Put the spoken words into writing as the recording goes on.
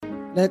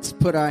Let's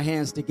put our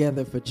hands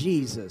together for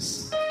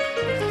Jesus.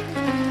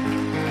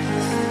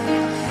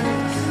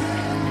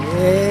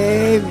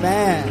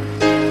 Amen.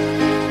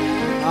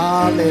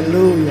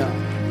 Hallelujah.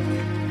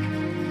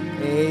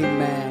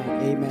 Amen.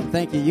 Amen.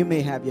 Thank you. You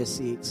may have your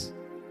seats.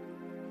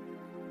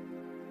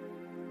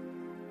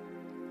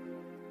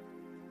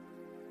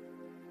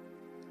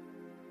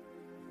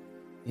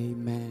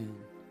 Amen.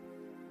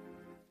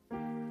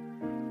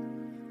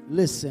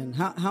 Listen,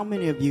 how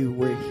many of you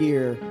were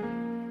here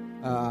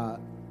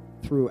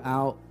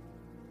throughout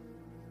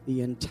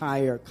the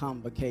entire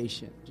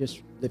convocation?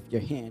 Just lift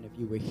your hand if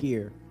you were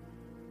here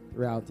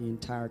throughout the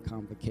entire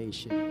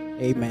convocation.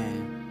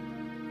 Amen.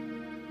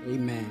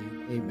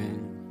 Amen.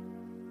 Amen.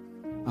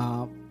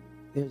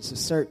 There's a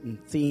certain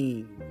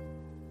theme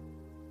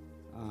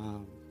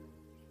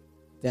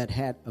that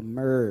had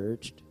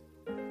emerged,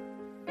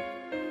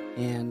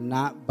 and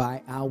not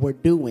by our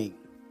doing.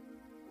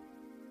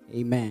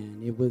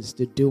 Amen. It was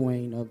the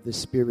doing of the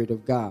Spirit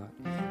of God.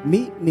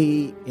 Meet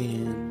me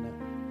in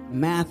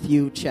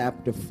Matthew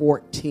chapter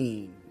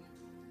 14.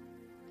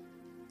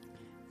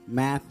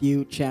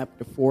 Matthew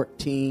chapter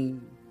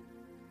 14.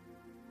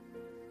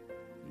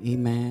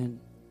 Amen.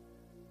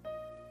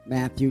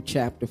 Matthew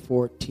chapter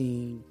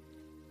 14,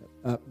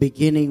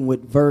 beginning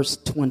with verse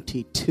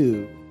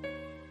 22.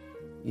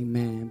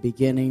 Amen.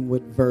 Beginning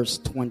with verse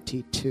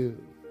 22.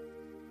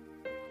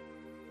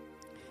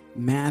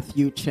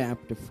 Matthew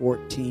chapter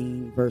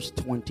 14, verse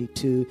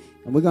 22.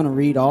 And we're going to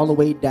read all the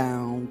way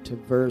down to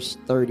verse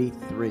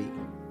 33.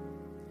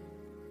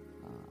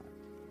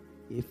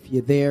 If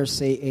you're there,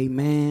 say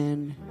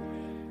amen.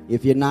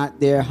 If you're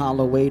not there,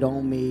 holler, wait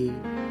on me.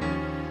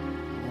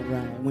 All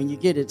right. When you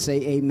get it,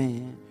 say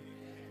amen.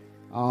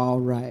 All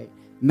right.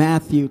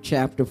 Matthew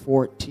chapter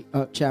 14,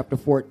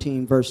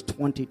 verse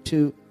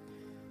 22.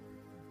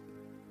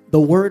 The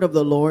word of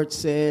the Lord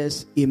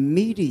says,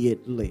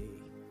 immediately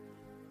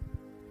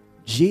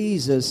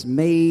Jesus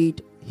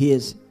made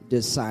his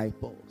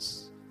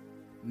disciples.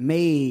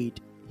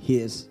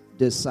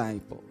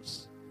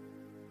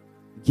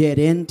 Get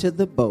into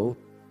the boat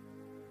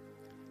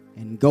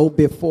and go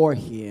before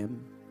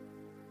him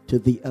to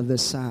the other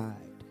side.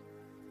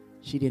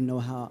 She didn't know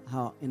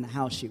how in the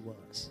house she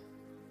was.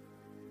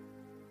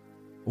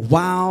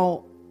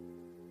 While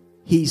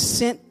he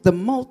sent the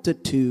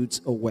multitudes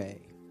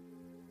away.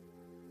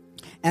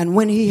 And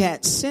when he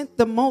had sent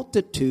the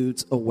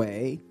multitudes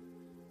away,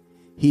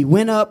 he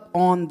went up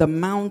on the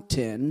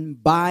mountain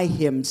by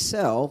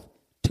himself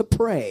to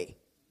pray.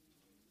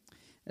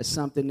 That's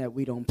something that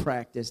we don't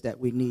practice that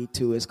we need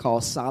to. It's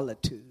called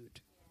solitude.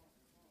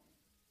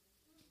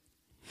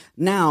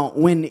 Now,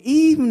 when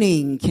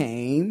evening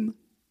came,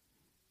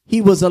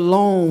 he was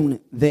alone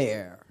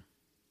there.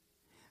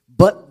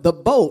 But the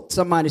boat,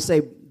 somebody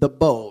say the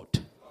boat.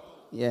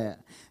 Yeah.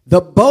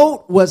 The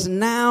boat was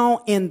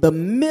now in the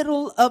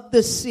middle of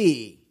the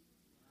sea,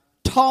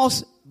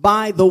 tossed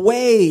by the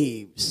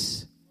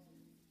waves.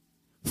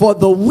 For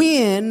the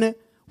wind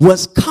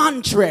was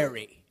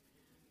contrary.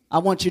 I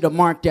want you to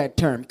mark that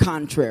term,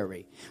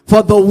 contrary.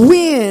 For the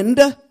wind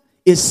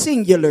is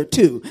singular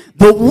too.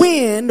 The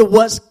wind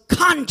was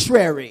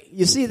contrary.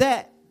 You see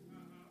that?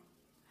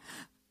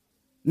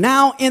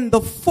 Now in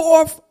the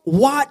fourth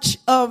watch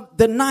of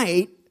the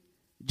night,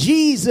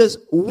 Jesus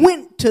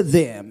went to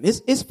them.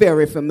 It's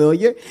very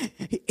familiar.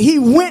 He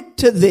went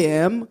to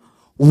them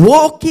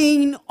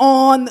walking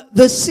on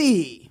the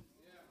sea.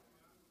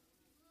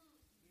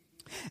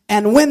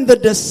 And when the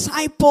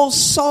disciples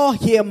saw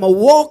him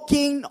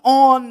walking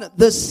on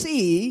the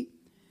sea,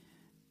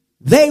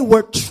 they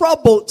were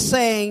troubled,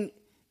 saying,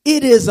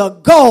 "It is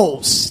a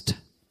ghost."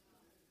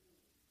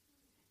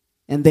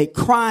 And they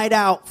cried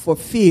out for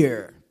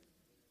fear.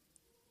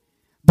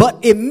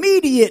 But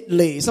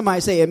immediately,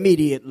 somebody say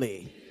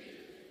immediately,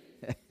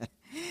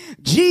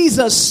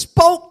 Jesus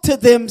spoke to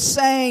them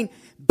saying,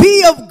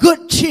 "Be of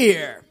good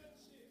cheer.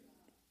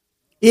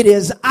 It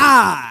is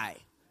I.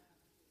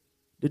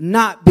 Do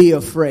not be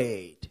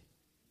afraid."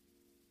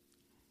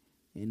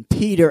 And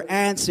Peter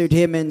answered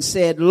him and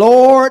said,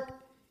 "Lord,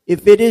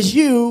 if it is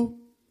you,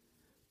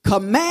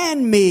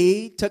 command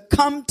me to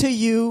come to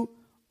you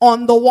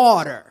on the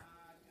water."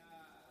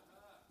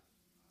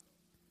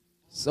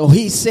 So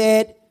he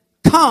said,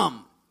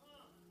 "Come."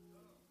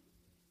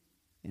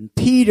 And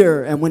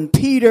when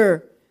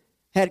Peter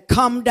had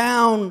come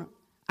down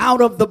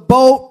out of the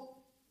boat,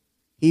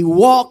 he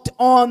walked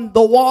on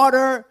the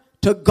water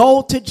to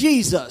go to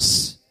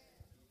Jesus.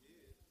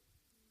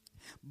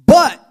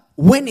 But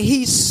when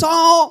he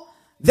saw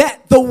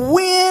that the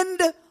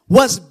wind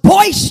was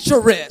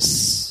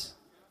boisterous,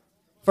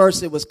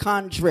 first it was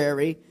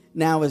contrary,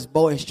 now it's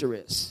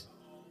boisterous,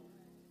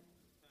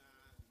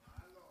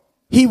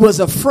 he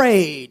was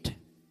afraid.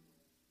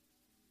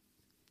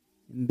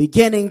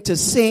 Beginning to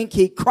sink,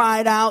 he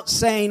cried out,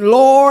 saying,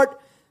 "Lord,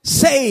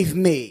 save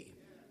me."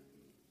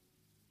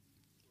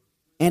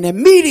 And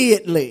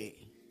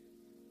immediately,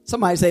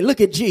 somebody say, "Look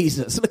at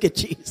Jesus, look at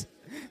Jesus."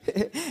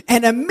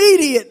 And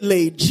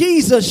immediately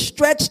Jesus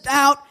stretched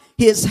out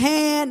his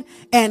hand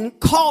and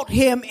caught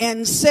him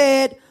and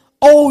said,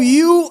 O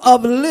you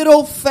of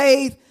little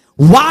faith,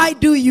 why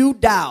do you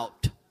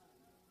doubt?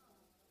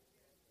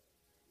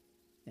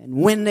 And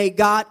when they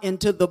got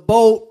into the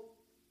boat,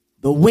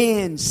 the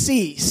wind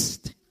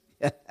ceased.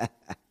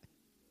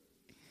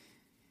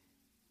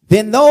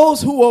 Then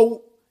those who were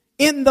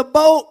in the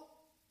boat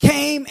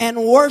came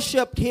and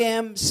worshiped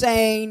him,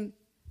 saying,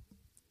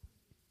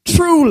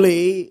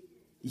 truly,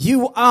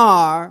 you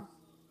are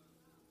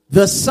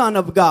the Son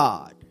of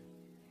God.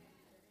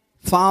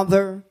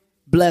 Father,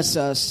 bless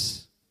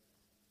us.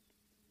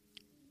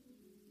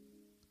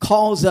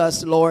 Cause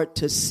us, Lord,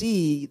 to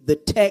see the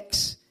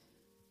text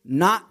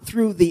not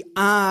through the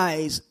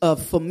eyes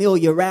of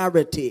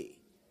familiarity,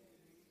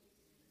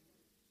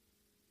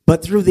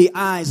 but through the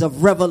eyes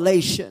of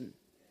revelation.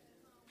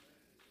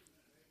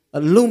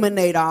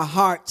 Illuminate our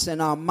hearts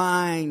and our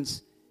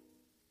minds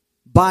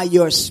by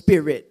your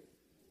Spirit.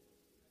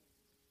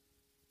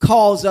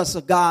 Cause us,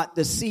 oh God,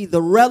 to see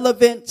the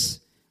relevance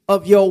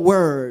of your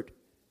word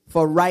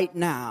for right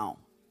now.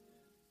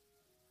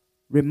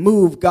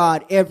 Remove,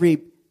 God,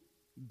 every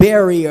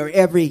barrier,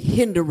 every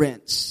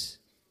hindrance.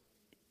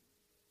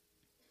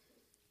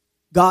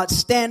 God,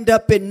 stand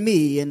up in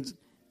me and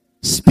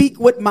speak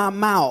with my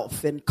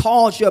mouth and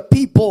cause your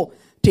people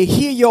to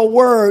hear your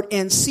word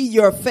and see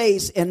your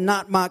face and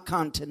not my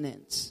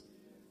countenance.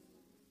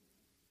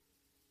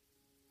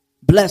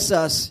 Bless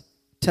us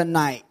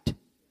tonight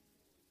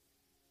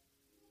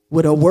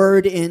with a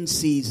word in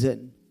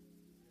season.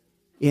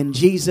 In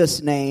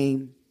Jesus'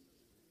 name,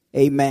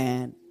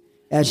 amen.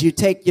 As you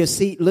take your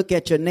seat, look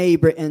at your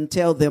neighbor and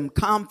tell them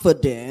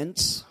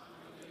confidence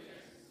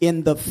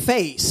in the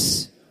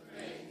face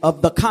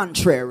of the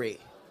contrary.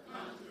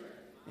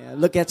 Yeah,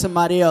 look at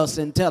somebody else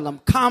and tell them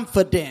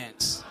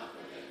confidence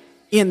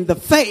in the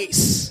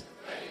face.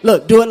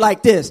 Look, do it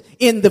like this.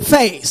 In the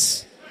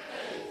face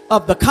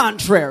of the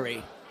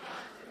contrary.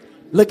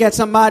 Look at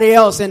somebody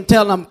else and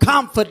tell them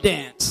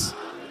confidence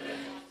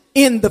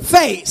in the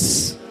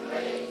face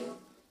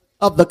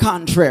of the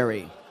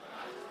contrary.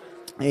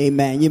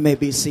 Amen. You may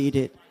be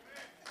seated.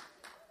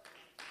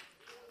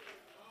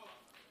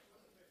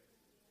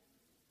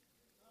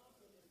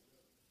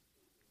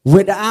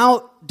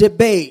 Without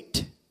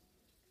debate,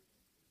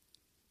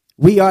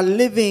 we are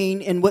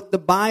living in what the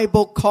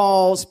Bible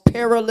calls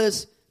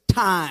perilous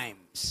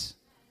times.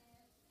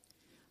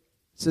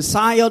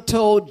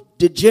 Societal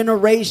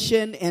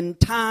degeneration and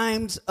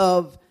times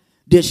of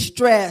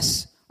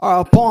distress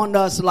are upon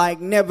us like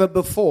never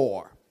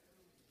before.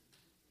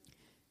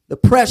 The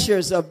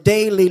pressures of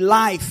daily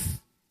life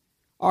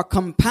are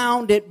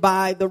compounded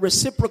by the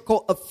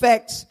reciprocal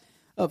effects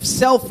of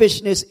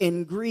selfishness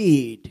and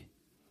greed.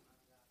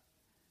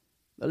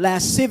 The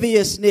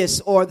lasciviousness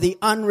or the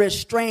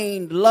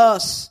unrestrained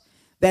lust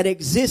that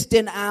exists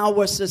in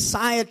our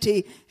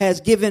society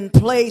has given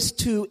place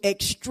to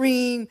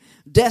extreme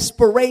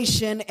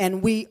desperation,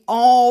 and we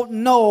all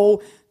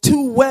know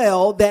too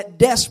well that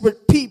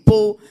desperate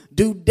people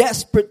do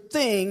desperate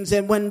things,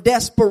 and when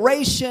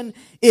desperation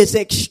is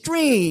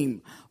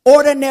extreme,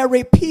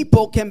 ordinary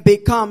people can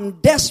become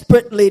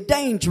desperately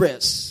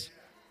dangerous.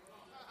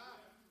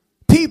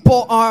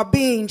 People are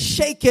being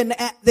shaken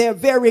at their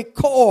very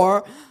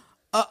core,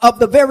 of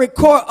the very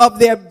core of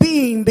their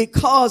being,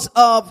 because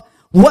of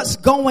what's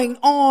going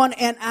on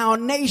in our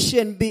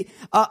nation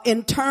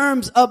in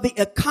terms of the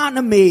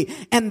economy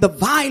and the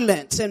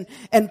violence,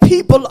 and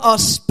people are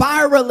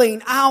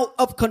spiraling out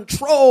of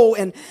control,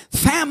 and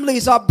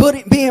families are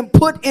being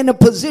put in a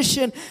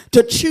position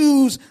to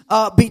choose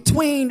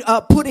between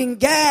putting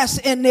gas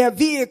in their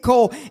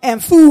vehicle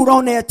and food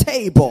on their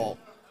table.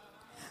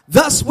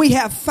 Thus, we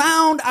have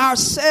found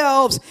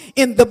ourselves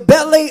in the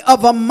belly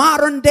of a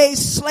modern day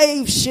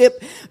slave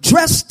ship,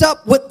 dressed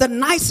up with the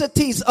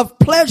niceties of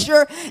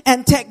pleasure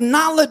and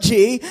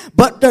technology.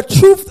 But the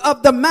truth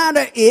of the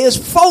matter is,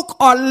 folk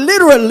are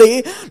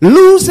literally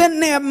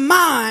losing their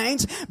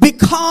minds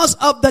because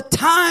of the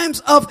times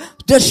of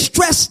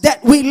distress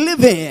that we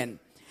live in.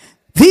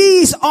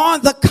 These are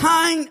the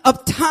kind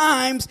of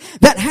times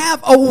that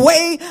have a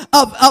way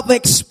of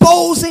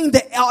exposing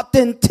the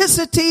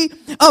authenticity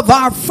of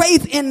our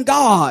faith in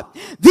God.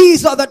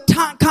 These are the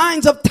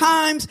kinds of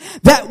times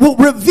that will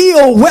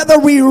reveal whether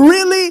we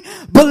really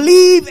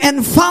believe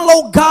and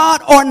follow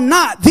God or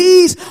not.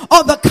 These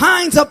are the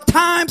kinds of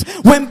times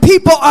when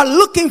people are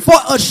looking for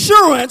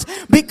assurance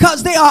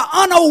because they are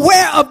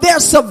unaware of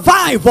their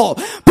survival.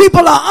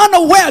 People are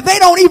unaware. They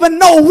don't even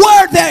know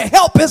where their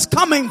help is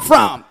coming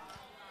from.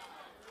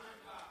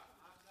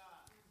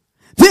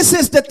 This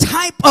is the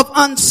type of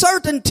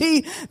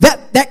uncertainty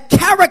that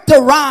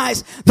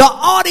characterized the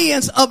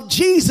audience of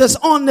Jesus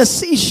on the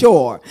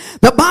seashore.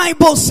 The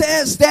Bible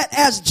says that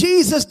as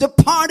Jesus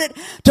departed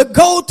to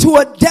go to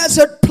a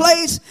desert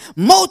place,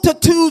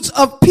 multitudes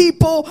of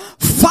people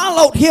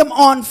followed him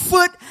on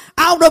foot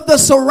out of the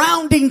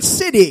surrounding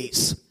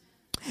cities.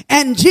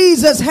 And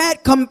Jesus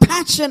had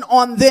compassion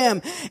on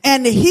them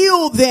and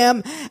healed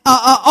them,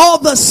 all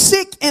the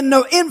sick and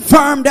the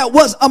infirm that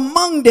was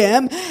among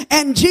them.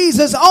 And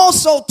Jesus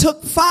also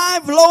took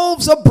 5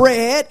 loaves of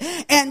bread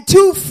and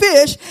 2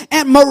 fish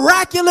and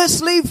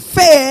miraculously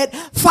fed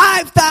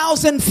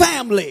 5,000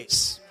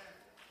 families.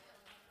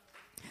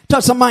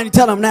 Touch somebody,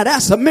 tell them, now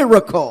that's a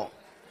miracle.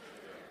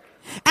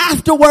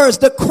 Afterwards,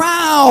 the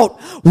crowd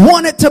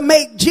wanted to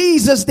make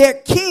Jesus their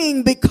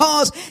king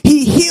because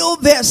he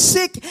healed their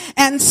sick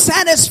and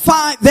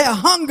satisfied their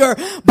hunger,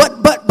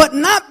 but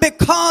not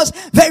because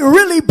they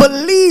really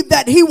believed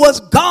that he was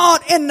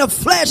God in the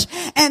flesh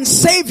and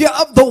Savior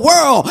of the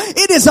world.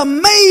 It is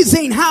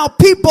amazing how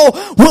people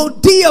will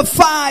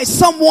deify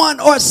someone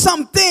or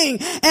something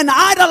and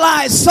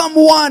idolize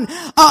someone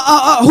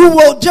who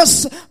will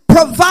just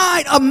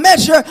provide a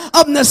measure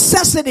of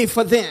necessity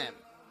for them.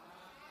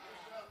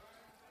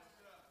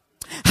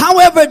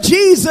 However,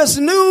 Jesus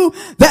knew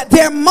that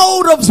their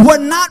motives were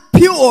not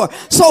pure,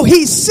 so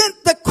he sent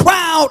the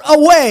crowd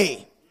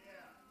away.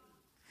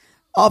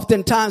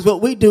 Oftentimes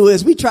what we do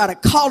is we try to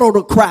coddle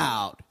the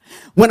crowd.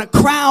 When a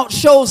crowd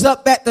shows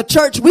up at the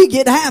church, we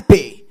get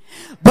happy.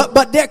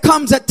 But there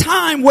comes a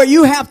time where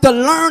you have to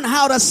learn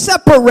how to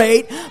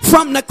separate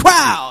from the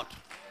crowd.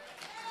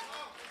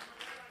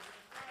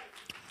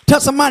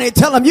 Tell somebody,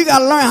 tell them you got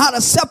to learn how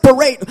to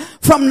separate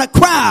from the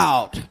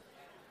crowd.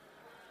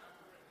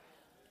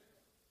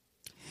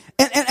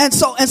 And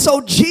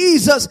so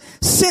Jesus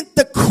sent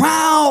the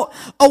crowd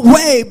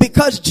away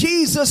because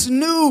Jesus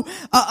knew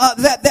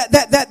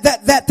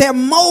that their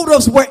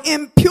motives were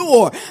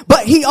impure.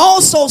 But he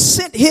also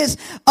sent his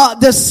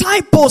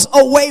disciples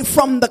away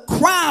from the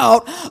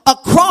crowd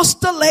across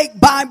the lake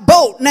by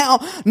boat. Now,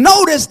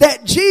 notice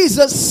that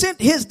Jesus sent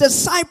his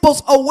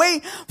disciples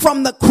away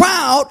from the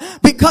crowd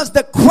because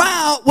the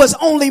crowd was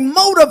only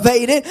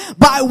motivated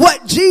by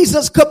what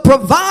Jesus could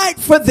provide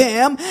for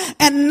them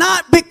and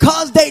not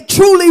because they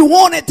truly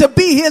wanted to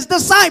be his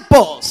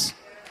disciples.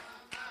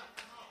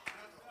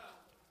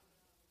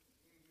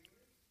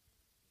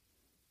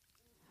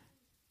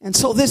 And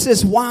so this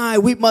is why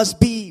we must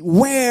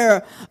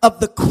beware of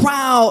the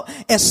crowd,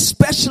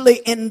 especially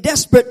in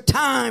desperate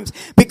times,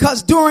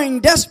 because during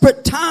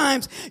desperate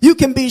times, you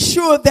can be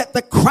sure that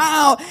the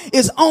crowd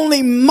is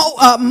only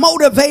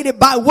motivated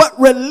by what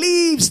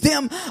relieves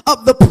them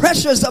of the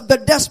pressures of the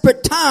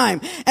desperate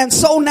time. And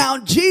so now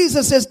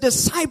Jesus'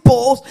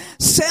 disciples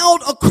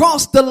sailed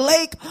across the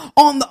lake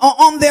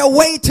on their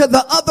way to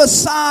the other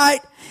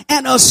side,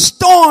 and a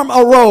storm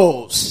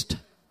arose.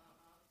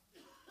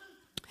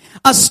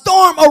 A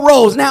storm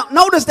arose. Now,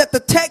 notice that the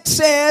text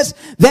says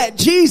that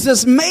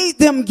Jesus made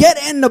them get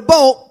in the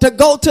boat to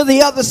go to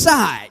the other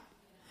side.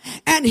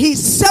 And he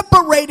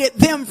separated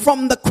them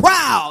from the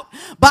crowd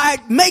by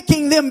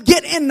making them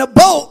get in the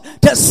boat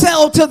to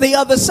sail to the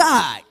other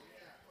side.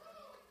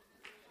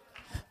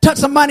 Touch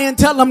somebody and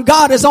tell them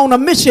God is on a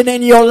mission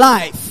in your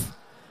life.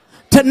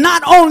 To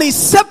not only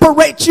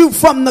separate you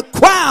from the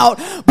crowd,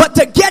 but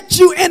to get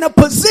you in a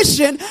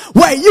position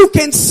where you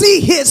can see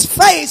his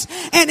face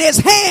and his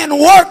hand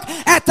work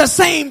at the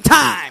same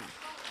time.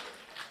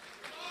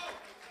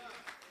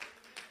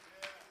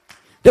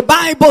 The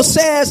Bible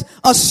says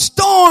a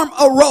storm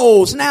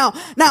arose. Now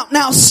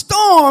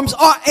storms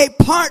are a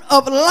part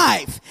of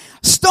life.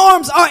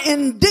 Storms are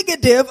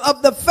indicative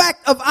of the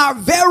fact of our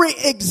very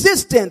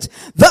existence.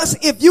 Thus,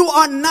 if you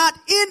are not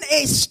in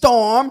a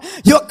storm,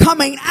 you're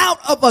coming out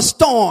of a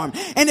storm.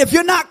 And if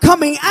you're not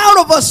coming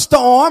out of a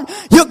storm,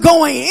 you're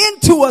going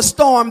into a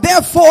storm.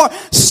 Therefore,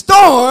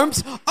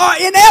 storms are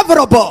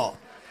inevitable.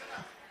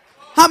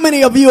 How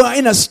many of you are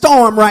in a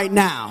storm right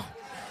now?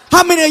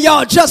 How many of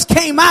y'all just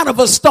came out of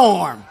a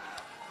storm?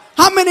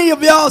 How many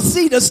of y'all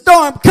see the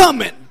storm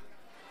coming?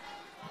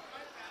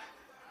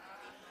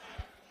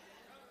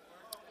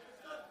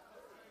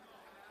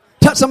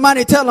 Touch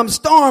somebody, tell them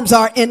storms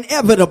are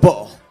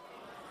inevitable.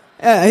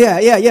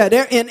 Yeah.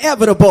 They're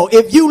inevitable.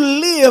 If you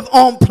live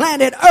on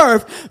planet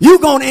Earth, you're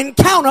going to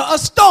encounter a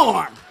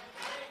storm.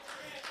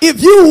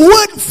 If you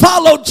would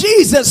follow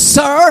Jesus,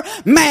 sir,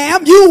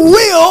 ma'am, you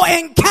will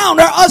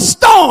encounter a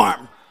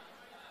storm.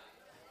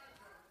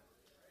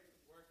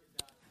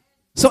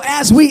 So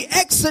as we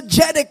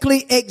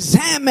exegetically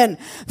examine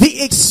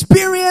the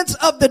experience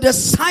of the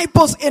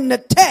disciples in the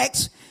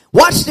text,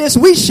 watch this,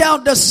 we shall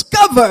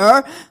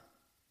discover,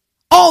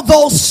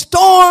 although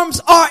storms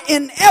are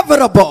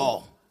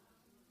inevitable,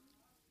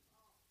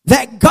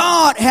 that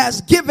God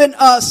has given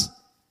us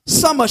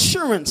some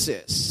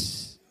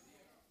assurances.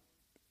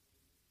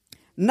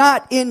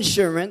 Not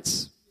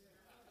insurance,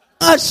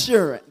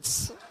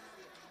 assurance.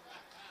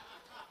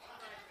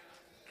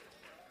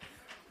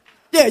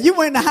 Yeah, you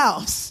were in the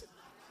house.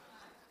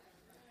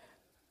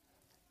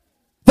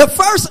 The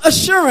first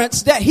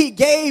assurance that he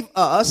gave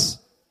us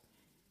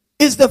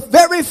is the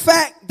very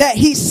fact that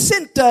he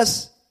sent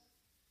us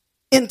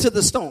into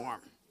the storm.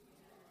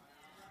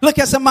 Look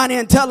at somebody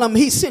and tell them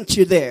he sent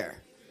you there.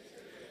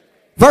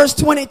 Verse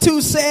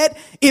 22 said,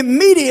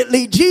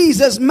 immediately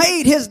Jesus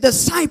made his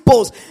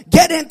disciples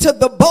get into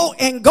the boat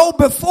and go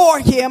before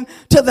him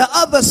to the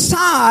other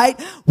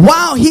side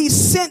while he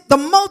sent the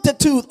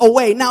multitude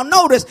away. Now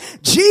notice,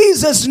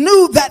 Jesus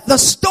knew that the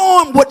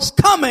storm was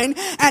coming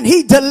and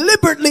he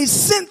deliberately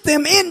sent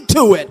them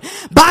into it.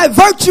 By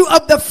virtue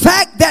of the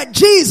fact that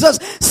Jesus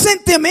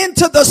sent them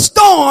into the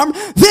storm,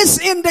 this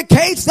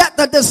indicates that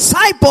the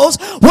disciples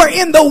were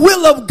in the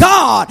will of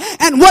God.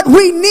 And what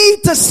we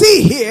need to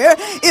see here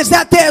is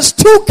that there's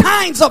two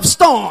kinds of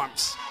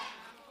storms.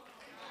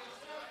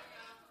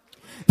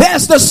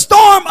 There's the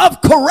storm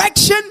of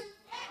correction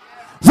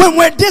when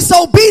we're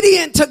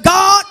disobedient to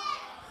God.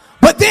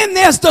 But then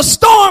there's the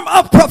storm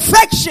of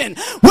perfection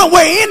when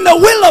we're in the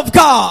will of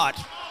God.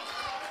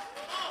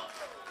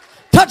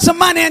 Touch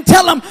somebody and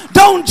tell them,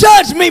 don't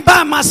judge me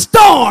by my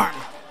storm.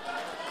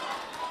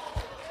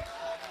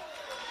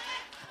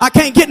 I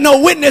can't get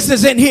no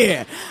witnesses in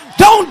here.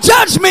 Don't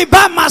judge me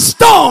by my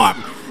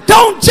storm.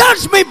 Don't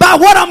judge me by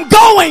what I'm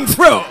going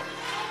through.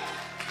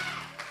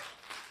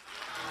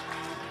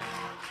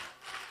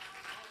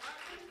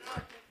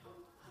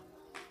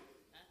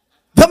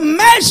 The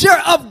measure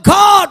of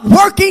God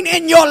working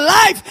in your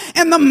life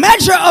and the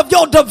measure of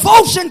your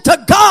devotion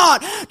to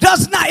God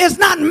is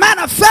not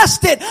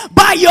manifested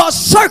by your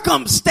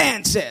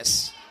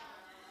circumstances.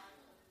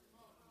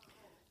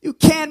 You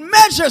can't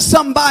measure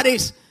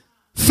somebody's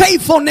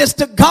faithfulness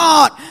to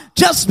God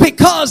just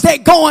because they're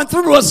going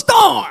through a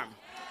storm.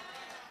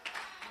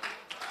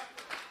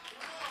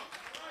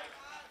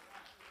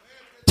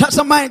 Touch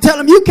somebody and tell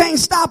them you can't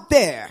stop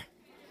there.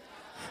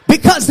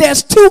 Because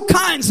there's two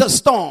kinds of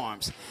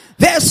storms.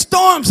 There's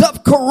storms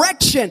of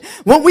correction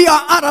when we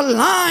are out of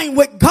line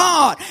with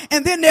God.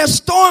 And then there's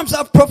storms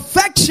of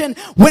perfection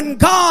when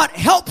God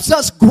helps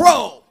us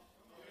grow.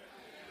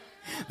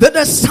 The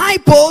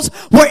disciples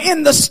were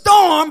in the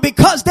storm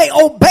because they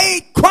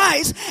obeyed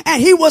Christ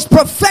and he was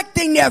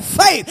perfecting their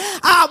faith.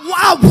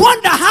 I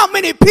wonder how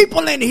many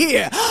people in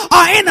here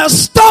are in a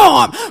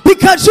storm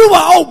because you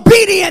were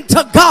obedient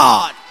to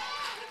God.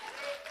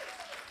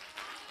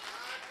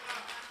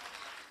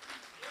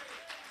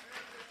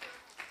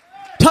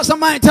 Tell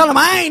somebody, tell them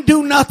I ain't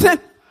do nothing.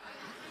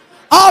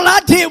 All I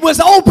did was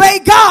obey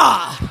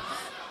God.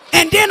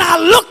 And then I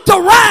looked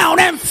around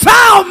and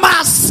found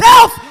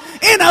myself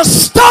in a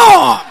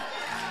storm.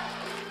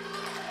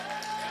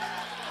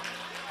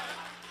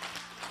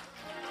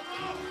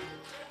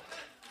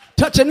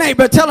 Touch a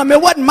neighbor, tell him it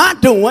wasn't my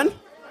doing.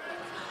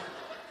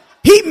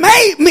 He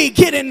made me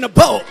get in the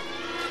boat.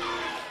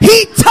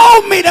 He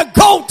told me to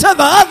go to the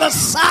other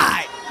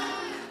side.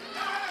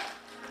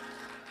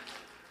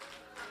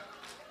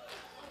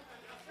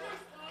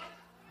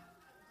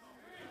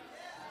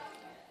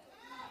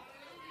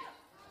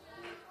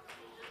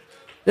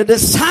 The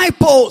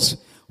disciples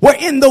were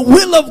in the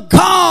will of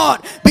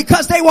God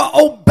because they were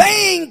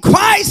obeying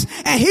Christ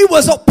and he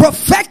was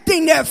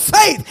perfecting their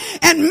faith.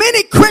 And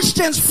many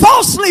Christians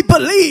falsely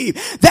believe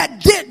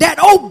that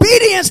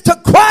obedience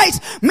to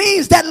Christ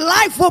means that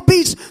life will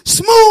be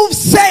smooth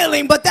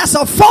sailing, but that's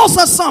a false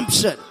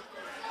assumption.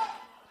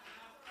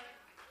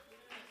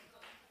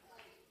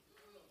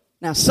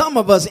 Now, some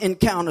of us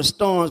encounter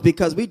storms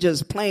because we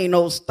just plain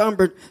old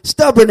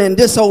stubborn and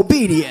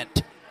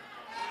disobedient.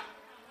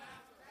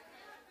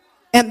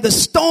 And the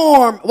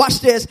storm,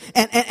 watch this,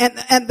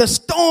 and the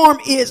storm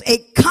is a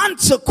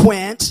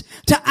consequence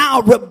to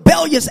our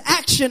rebellious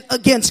action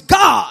against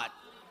God.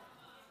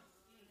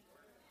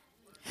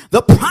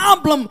 The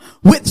problem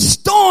with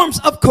storms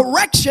of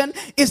correction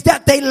is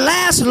that they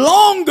last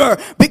longer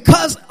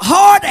because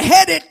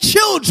hard-headed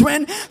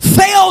children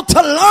fail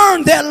to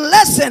learn their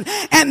lesson.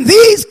 And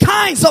these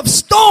kinds of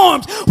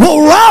storms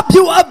will rob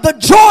you of the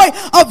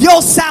joy of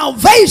your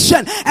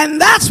salvation. And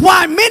that's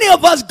why many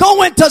of us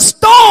go into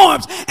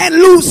storms and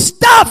lose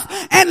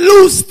stuff and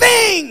lose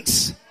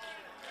things.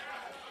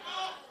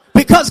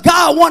 Because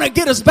God wants to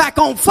get us back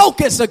on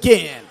focus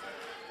again.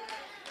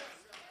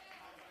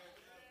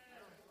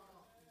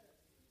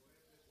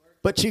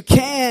 But you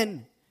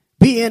can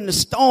be in the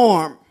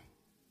storm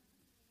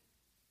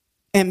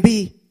and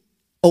be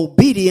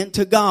obedient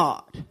to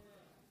God.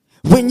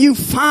 When you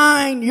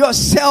find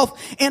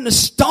yourself in a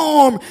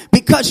storm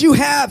because you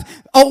have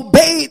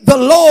obeyed the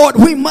Lord,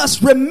 we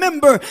must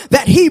remember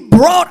that he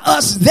brought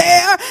us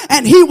there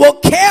and he will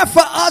care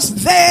for us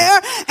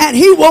there and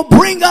he will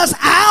bring us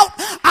out.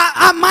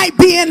 I might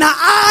be in the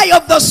eye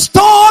of the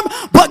storm,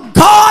 but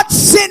God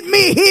sent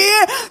me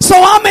here, so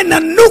I'm in the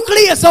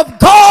nucleus of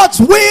God's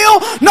will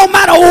no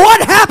matter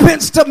what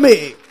happens to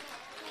me.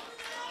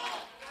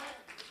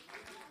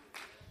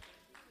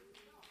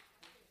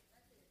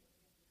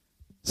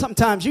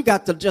 Sometimes you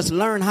got to just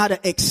learn how to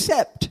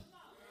accept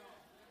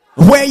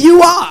where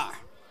you are.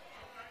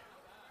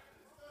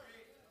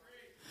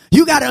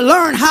 You got to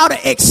learn how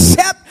to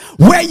accept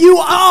where you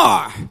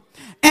are.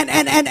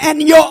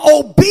 And your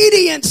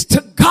obedience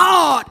to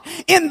God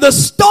in the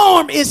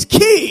storm is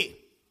key.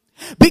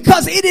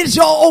 Because it is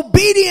your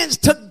obedience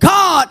to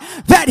God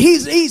that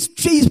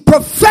he's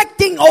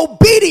perfecting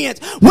obedience.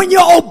 When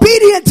you're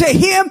obedient to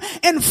him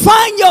and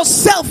find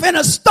yourself in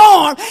a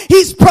storm,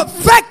 he's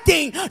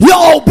perfecting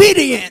your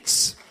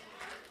obedience.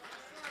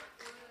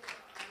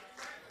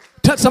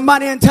 Touch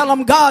somebody and tell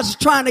them, God's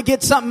trying to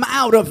get something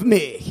out of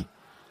me.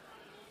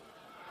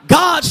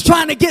 God's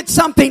trying to get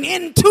something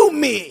into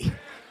me.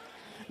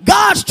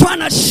 God's trying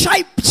to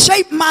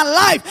shape my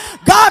life.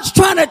 God's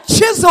trying to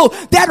chisel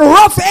that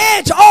rough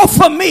edge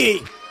off of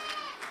me.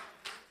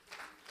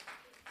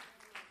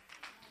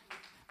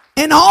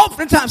 And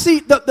oftentimes,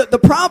 see, the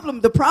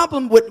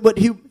problem with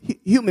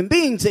human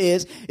beings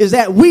is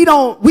that we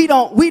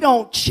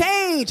don't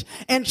change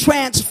and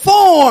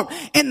transform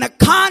in the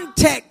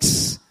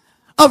context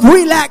of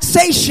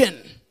relaxation.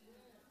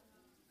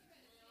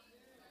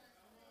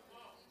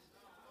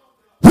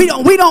 We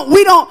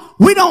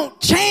don't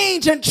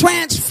change and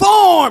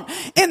transform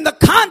in the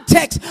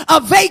context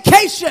of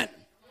vacation.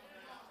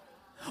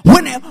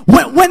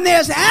 When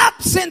there's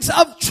absence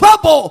of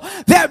trouble,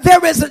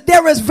 there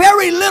is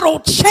very little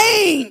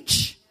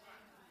change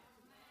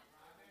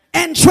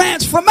and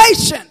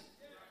transformation.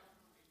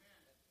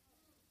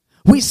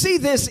 We see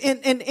this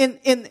in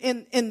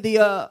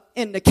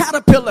the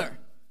caterpillar.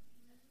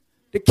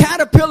 The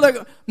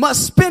caterpillar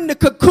must spin the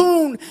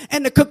cocoon,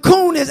 and the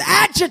cocoon is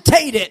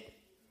agitated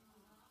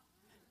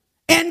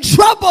and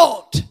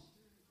troubled.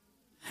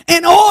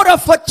 In order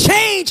for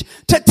change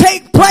to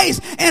take place,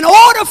 in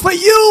order for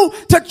you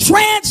to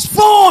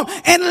transform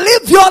and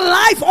live your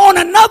life on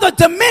another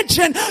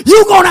dimension,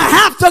 you're going to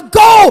have to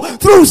go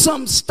through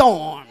some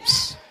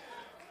storms.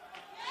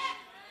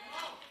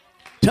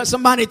 Tell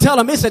somebody, tell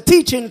them it's a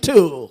teaching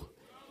tool.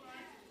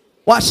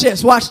 Watch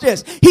this, watch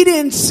this. He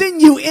didn't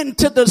send you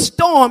into the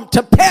storm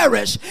to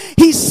perish.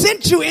 He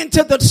sent you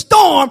into the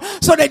storm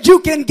so that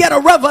you can get a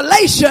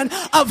revelation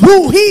of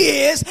who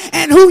he is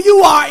and who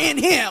you are in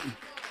him.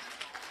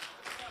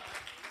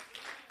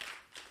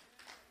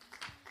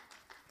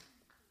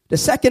 The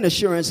second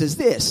assurance is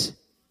this,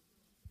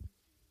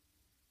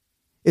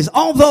 is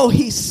although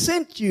he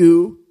sent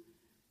you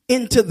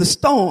into the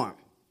storm,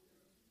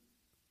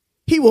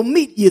 he will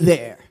meet you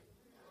there.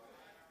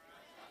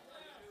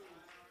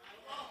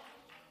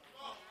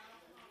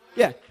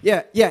 Yeah.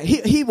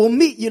 He will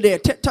meet you there.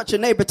 Touch your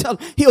neighbor. Tell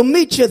him he'll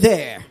meet you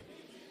there.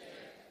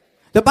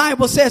 The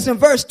Bible says in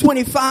verse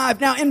 25,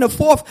 now in the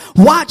fourth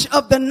watch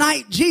of the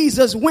night,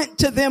 Jesus went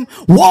to them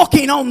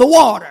walking on the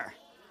water.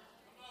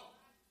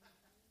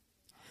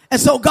 And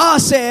so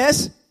God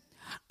says,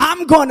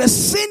 I'm going to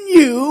send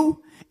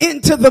you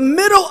into the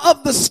middle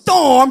of the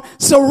storm,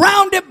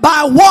 surrounded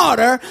by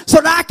water, so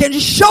that I can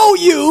show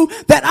you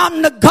that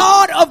I'm the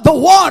God of the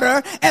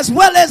water as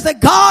well as the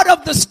God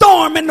of the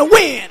storm and the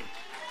wind.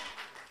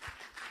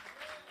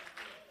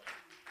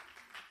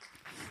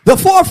 The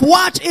fourth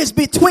watch is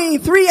between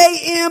 3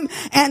 a.m.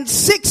 and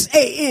 6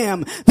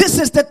 a.m. This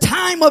is the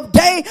time of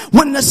day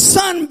when the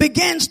sun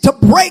begins to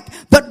break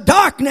the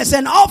darkness.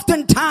 And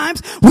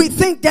oftentimes we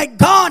think that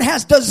God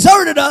has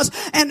deserted us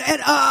and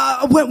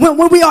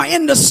when we are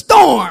in the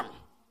storm.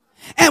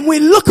 And we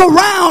look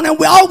around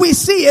and all we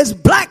see is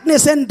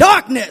blackness and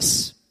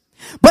darkness.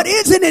 But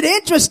isn't it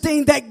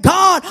interesting that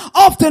God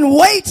often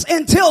waits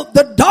until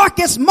the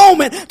darkest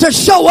moment to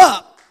show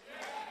up?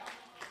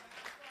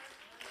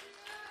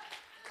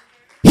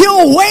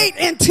 He'll wait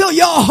until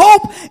your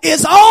hope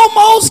is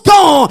almost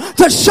gone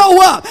to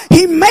show up.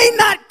 He may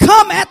not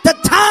come at the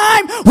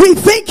time we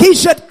think he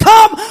should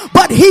come,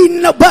 but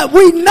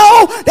we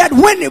know that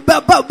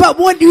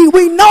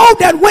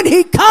when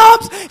he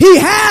comes, he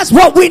has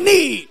what we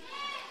need.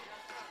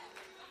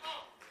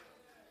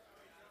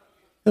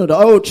 You know, the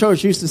old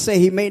church used to say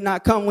he may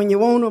not come when you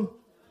want him,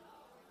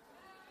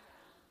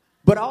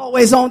 but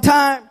always on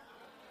time.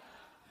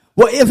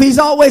 Well, if he's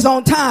always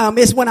on time,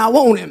 it's when I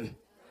want him.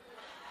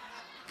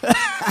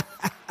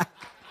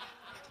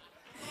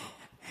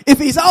 If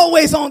he's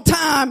always on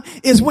time,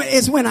 is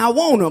when I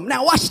want him.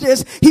 Now watch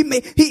this. He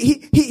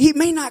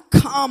may not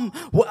come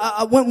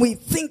when we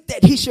think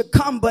that he should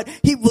come, but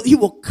he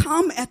will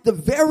come at the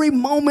very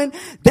moment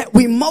that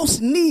we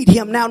most need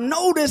him. Now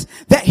notice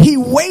that he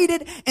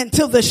waited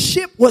until the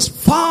ship was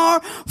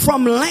far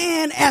from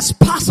land as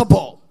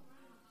possible,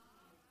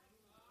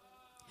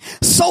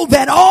 so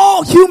that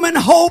all human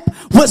hope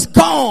was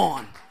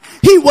gone.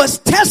 He was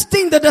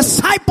testing the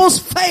disciples'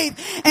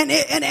 faith. And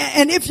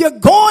if you're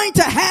going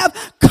to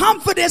have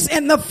confidence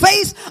in the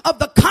face of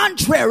the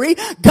contrary,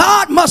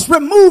 God must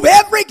remove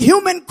every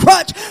human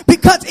crutch,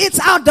 because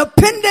it's our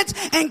dependence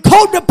and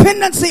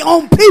codependency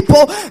on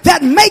people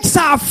that makes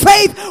our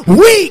faith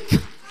weak.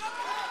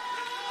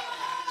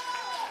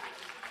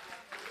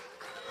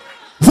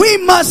 We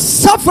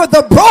must suffer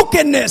the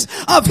brokenness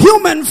of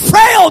human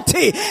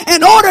frailty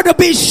in order to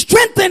be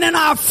strengthened in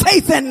our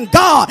faith in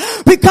God,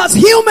 because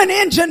human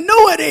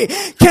ingenuity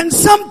can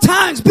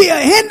sometimes be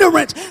a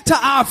hindrance to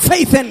our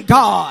faith in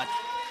God.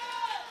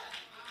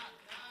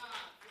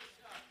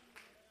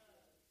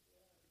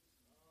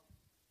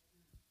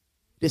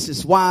 This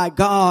is why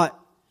God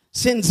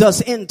sends us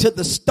into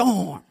the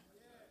storm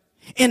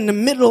in the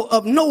middle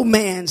of no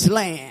man's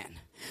land,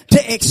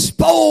 to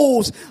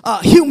expose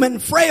human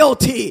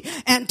frailty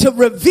and to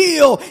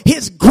reveal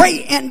his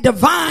great and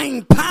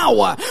divine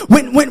power.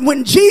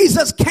 When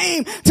Jesus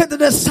came to the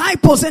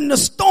disciples in the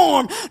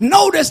storm,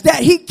 notice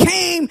that he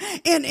came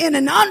in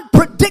an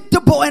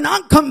unpredictable and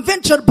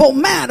unconventional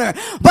manner,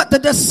 but the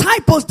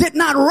disciples did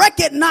not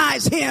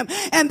recognize him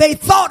and they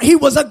thought he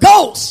was a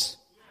ghost.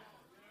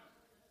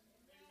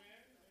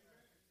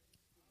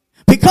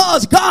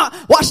 Because God,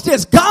 watch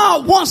this,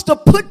 God wants to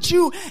put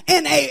you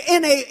in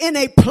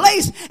a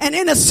place and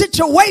in a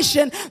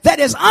situation that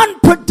is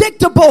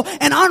unpredictable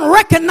and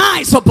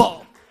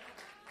unrecognizable.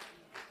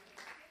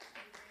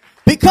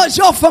 Because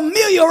your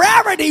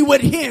familiarity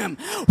with him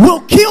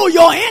will kill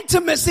your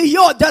intimacy,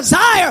 your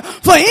desire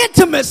for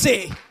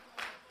intimacy.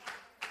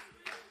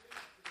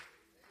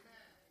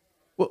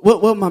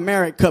 Where my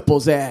married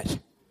couples at?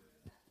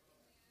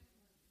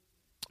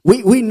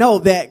 We know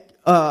that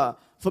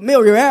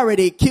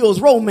familiarity kills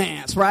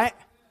romance, right?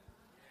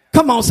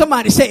 Come on,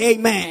 somebody say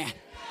amen.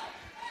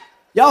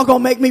 Y'all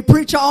gonna make me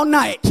preach all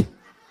night.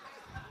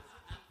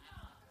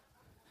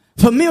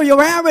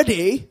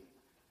 Familiarity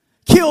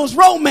kills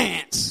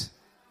romance.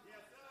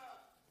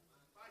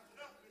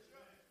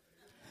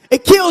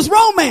 It kills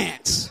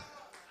romance.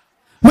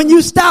 When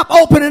you stop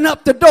opening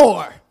up the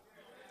door.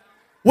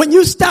 When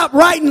you stop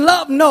writing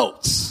love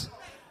notes.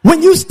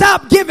 When you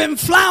stop giving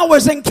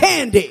flowers and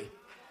candy.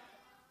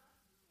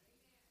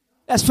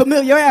 That's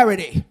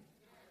familiarity.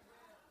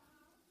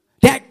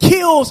 That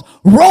kills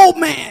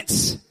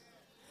romance.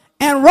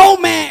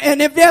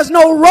 And if there's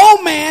no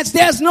romance,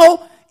 there's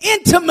no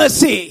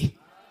intimacy.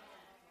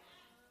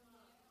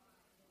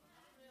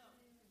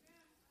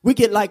 We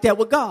get like that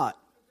with God.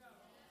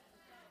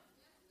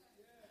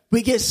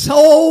 We get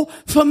so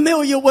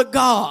familiar with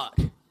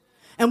God.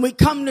 And we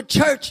come to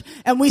church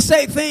and we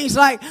say things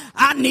like,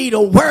 I need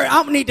a word.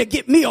 I need to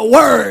get me a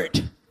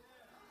word.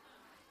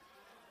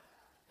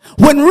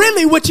 When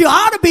really what you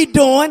ought to be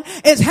doing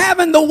is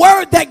having the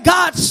word that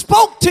God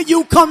spoke to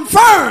you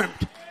confirmed.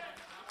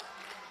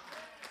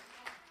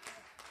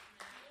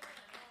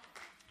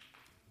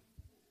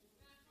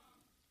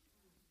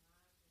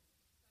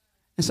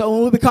 And so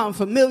when we become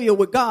familiar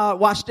with God,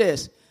 watch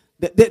this.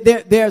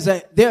 There's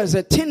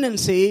a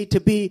tendency to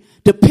be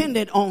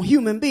dependent on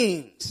human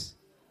beings.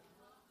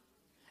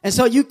 And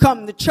so you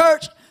come to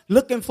church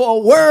looking for a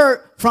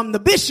word from the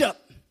bishop.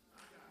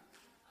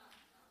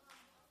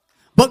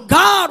 But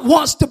God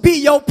wants to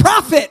be your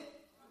prophet.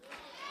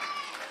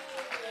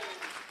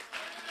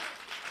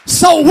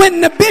 So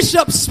when the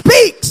bishop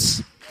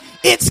speaks,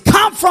 it's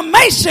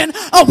confirmation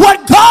of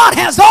what God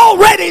has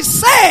already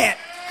said,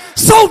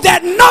 so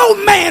that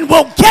no man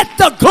will get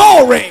the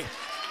glory.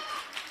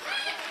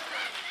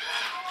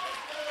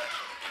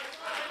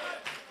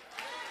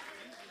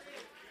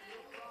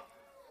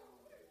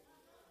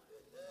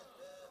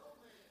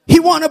 He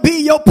want to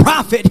be your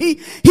prophet.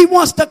 He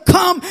wants to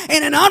come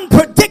in an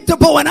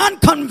unpredictable and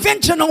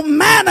unconventional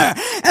manner.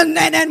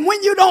 And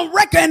when you don't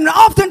reckon,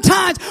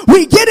 oftentimes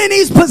we get in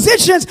these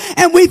positions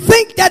and we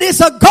think that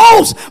it's a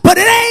ghost, but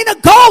it ain't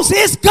a ghost,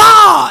 it's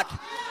God.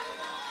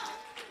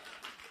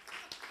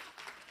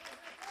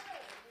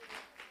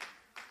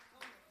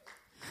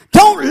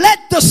 Don't let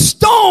the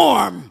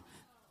storm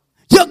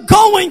you're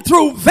going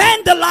through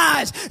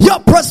vandalize your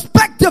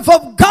perspective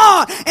of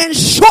God and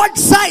short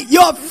sight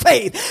your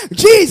faith.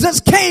 Jesus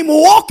came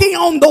walking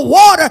on the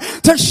water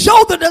to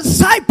show the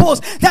disciples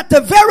that the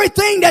very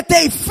thing that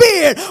they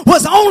feared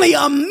was only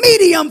a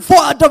medium for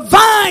a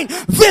divine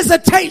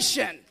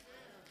visitation.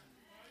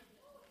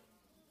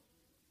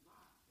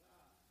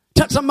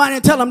 Touch somebody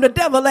and tell them the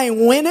devil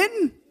ain't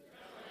winning.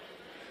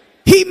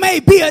 He may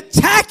be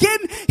attacking,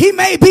 he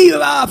may be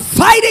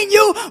fighting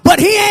you, but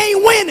he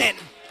ain't winning.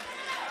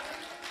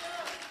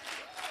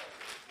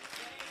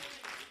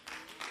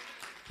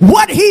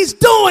 What he's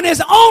doing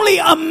is only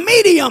a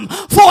medium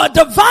for a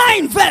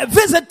divine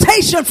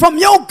visitation from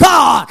your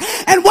God.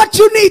 And what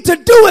you need to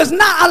do is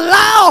not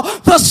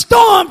allow the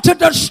storm to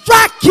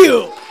distract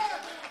you.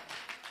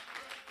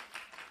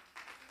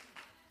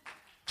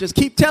 Just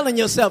keep telling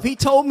yourself, he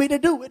told me to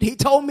do it. He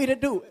told me to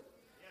do it.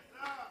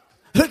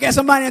 Look at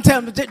somebody and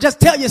tell them, just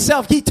tell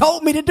yourself, he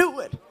told me to do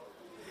it.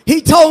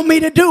 He told me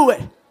to do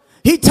it.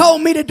 He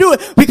told me to do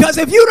it. Because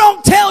if you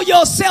don't tell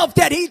yourself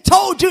that he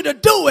told you to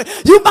do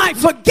it, you might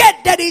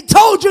forget that he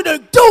told you to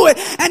do it.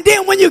 And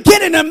then when you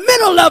get in the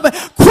middle of it,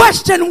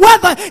 question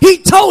whether he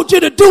told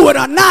you to do it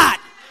or not.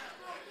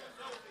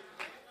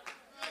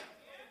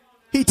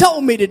 He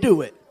told me to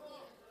do it.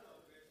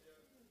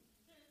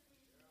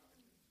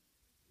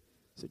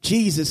 So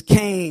Jesus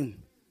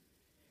came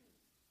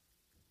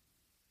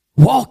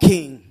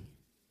walking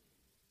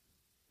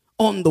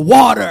on the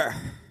water.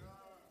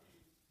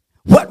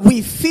 What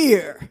we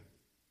fear,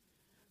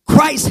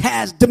 Christ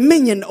has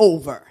dominion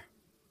over.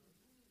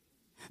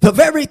 The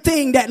very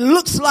thing that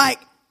looks like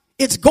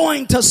it's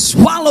going to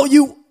swallow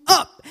you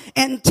up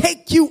and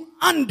take you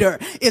under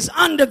is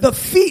under the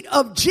feet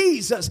of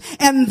Jesus,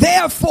 and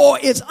therefore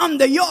is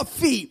under your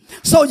feet.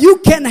 So you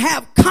can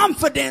have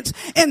confidence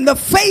in the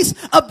face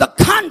of the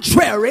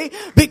contrary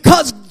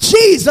because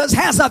Jesus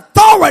has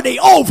authority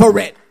over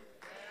it.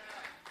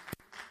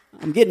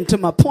 I'm getting to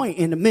my point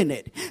in a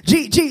minute.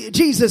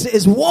 Jesus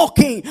is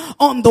walking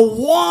on the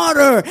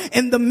water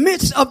in the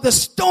midst of the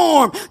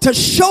storm to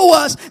show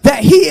us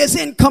that he is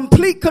in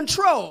complete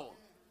control.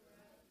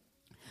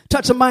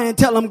 Touch somebody and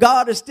tell them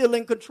God is still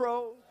in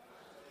control.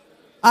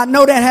 I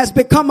know that has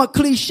become a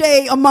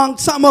cliche among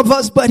some of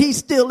us, but he's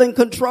still in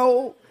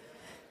control.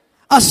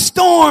 A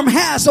storm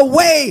has a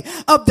way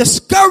of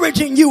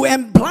discouraging you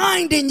and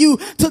blinding you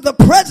to the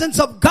presence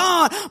of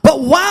God.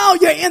 But while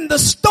you're in the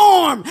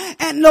storm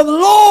and the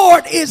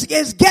Lord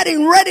is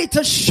getting ready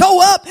to show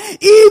up,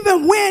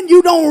 even when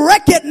you don't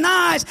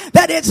recognize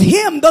that it's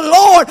him, the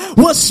Lord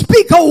will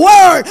speak a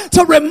word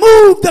to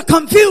remove the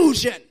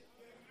confusion.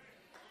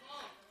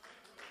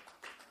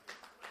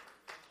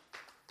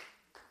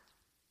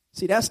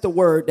 See, that's the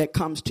word that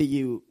comes to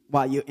you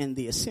while you're in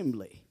the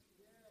assembly.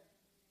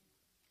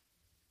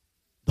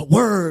 The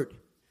word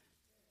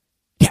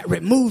that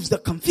removes the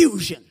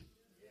confusion.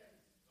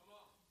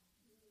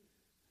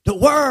 The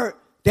word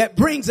that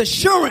brings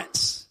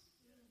assurance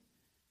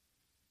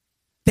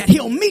that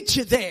he'll meet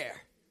you there.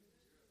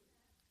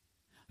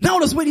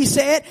 Notice what he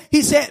said.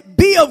 He said,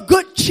 be of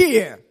good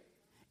cheer.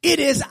 It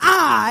is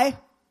I.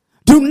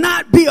 Do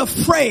not be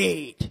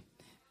afraid.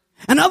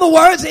 In other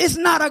words, it's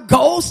not a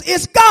ghost.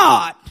 It's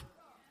God.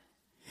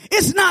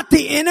 It's not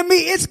the enemy.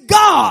 It's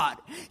God.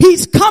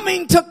 He's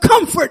coming to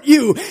comfort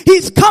you.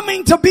 He's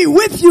coming to be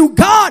with you.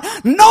 God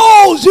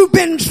knows you've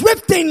been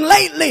drifting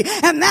lately,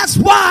 and that's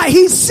why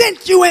he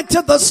sent you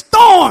into the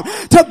storm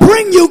to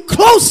bring you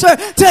closer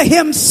to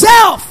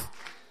himself.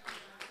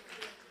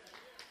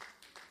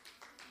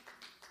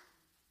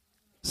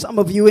 Some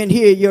of you in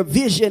here, your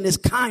vision is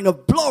kind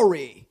of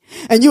blurry.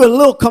 And you're a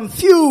little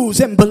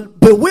confused and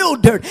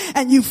bewildered,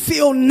 and you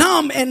feel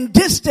numb and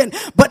distant.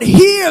 But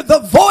hear the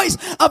voice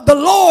of the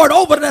Lord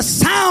over the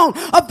sound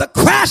of the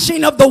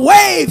crashing of the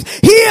waves.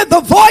 Hear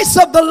the voice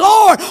of the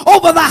Lord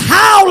over the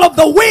howl of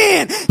the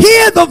wind.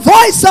 Hear the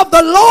voice of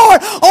the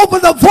Lord over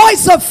the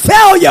voice of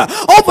failure,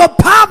 over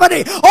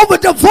poverty, over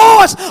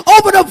divorce,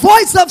 over the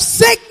voice of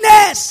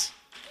sickness.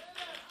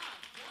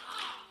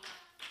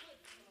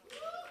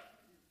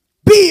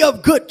 Be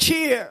of good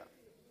cheer.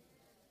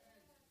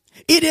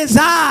 It is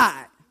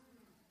I.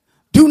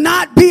 Do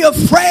not be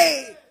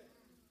afraid.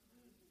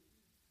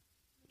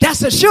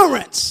 That's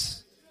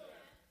assurance.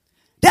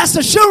 That's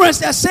assurance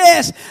that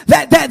says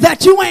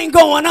that you ain't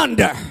going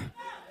under.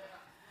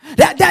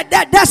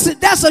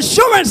 That's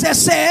assurance that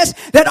says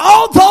that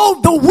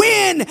although the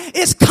wind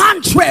is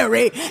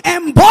contrary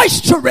and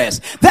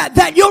boisterous,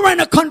 that you're in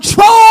a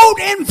controlled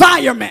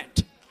environment.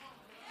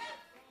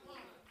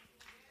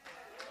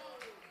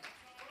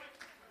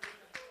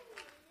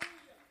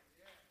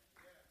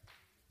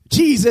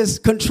 Jesus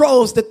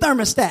controls the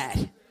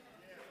thermostat.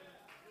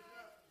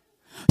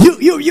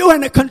 You're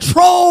in a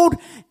controlled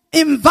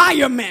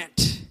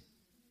environment.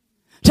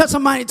 Tell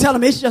somebody, tell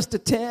them it's just a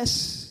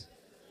test.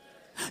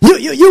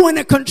 You're in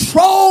a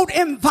controlled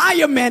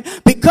environment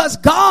because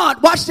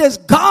God, watch this,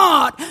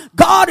 God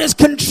is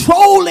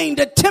controlling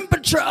the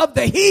temperature of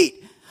the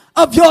heat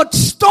of your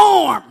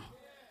storm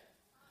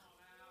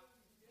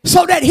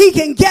so that he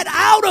can get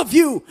out of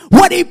you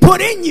what he put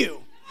in you.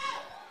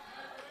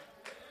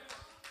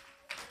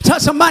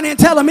 Touch somebody and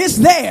tell them it's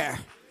there.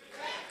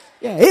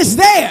 Yeah, it's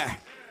there.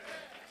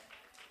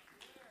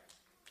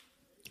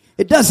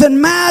 It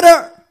doesn't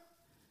matter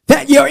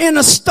that you're in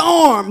a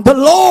storm. The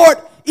Lord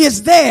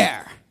is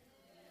there.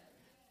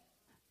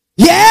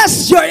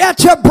 Yes, you're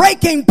at your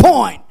breaking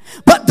point,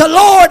 but the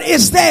Lord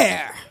is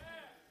there.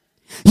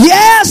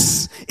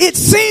 Yes, it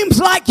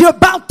seems like you're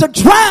about to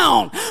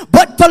drown,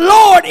 but the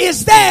Lord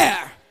is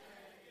there.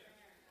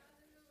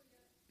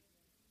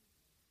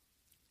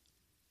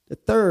 The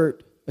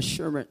third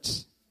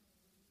assurance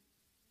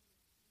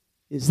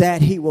is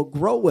that he will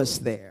grow us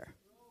there.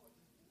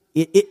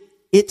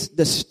 It's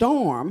the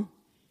storm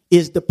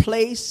is the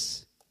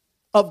place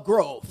of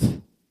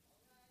growth.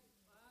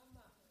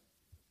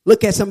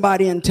 Look at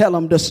somebody and tell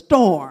them the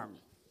storm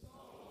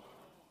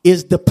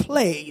is the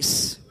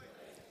place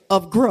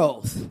of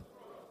growth.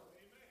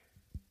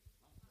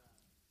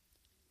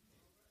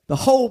 The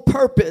whole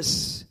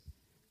purpose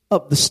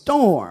of the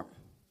storm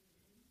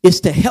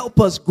is to help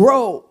us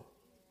grow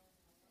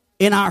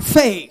in our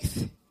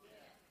faith.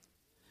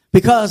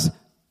 Because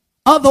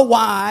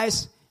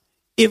otherwise,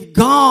 if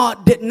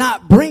God did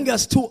not bring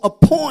us to a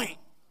point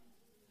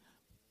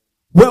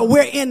where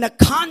we're in the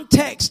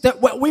context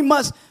that where we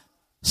must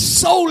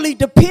solely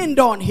depend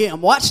on him,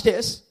 watch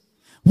this,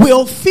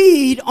 we'll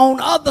feed on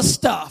other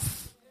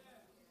stuff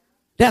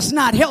that's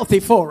not healthy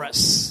for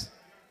us.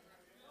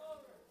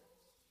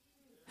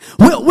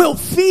 We'll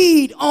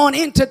feed on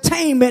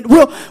entertainment.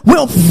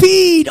 We'll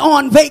feed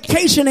on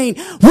vacationing.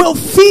 We'll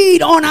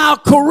feed on our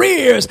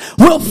careers.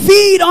 We'll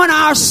feed on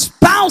our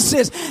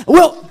spouses.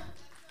 We'll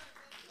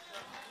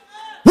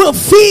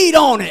feed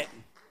on it.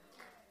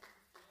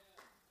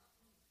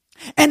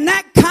 And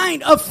that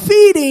kind of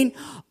feeding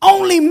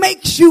only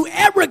makes you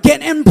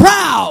arrogant and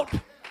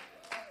proud.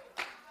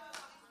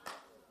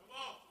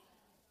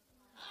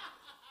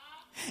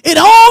 It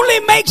only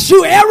makes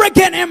you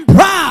arrogant and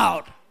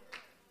proud.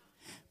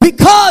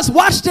 Because,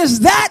 watch this,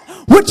 that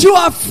which you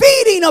are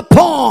feeding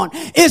upon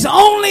is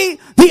only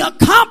the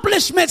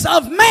accomplishments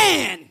of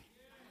man.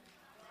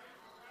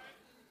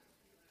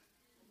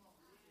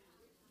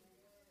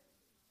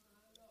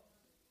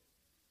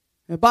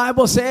 The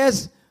Bible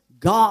says,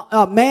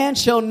 man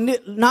shall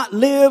not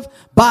live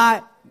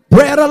by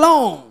bread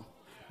alone,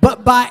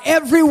 but by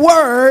every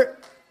word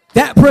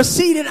that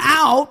proceeded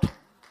out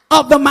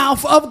of the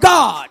mouth of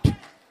God.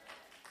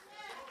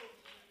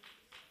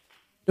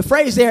 The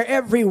phrase there,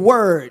 every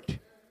word,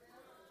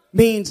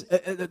 means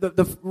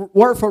the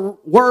word for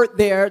word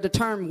there, the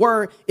term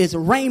word is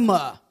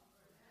rhema.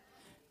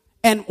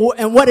 And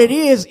what it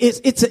is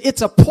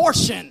it's a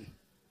portion.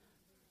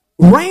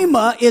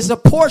 Rhema is a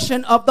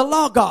portion of the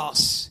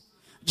Logos.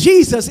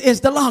 Jesus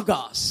is the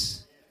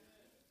Logos.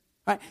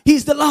 Right?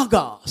 He's the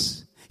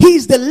Logos.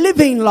 He's the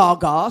living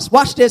Logos.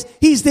 Watch this.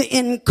 He's the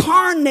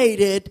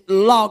incarnated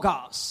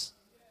Logos.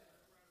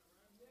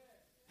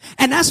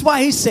 And that's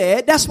why he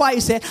said,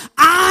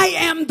 I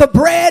am the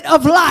bread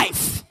of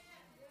life.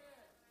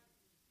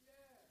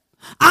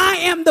 I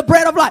am the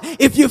bread of life.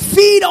 If you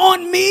feed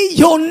on me,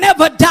 you'll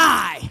never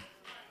die.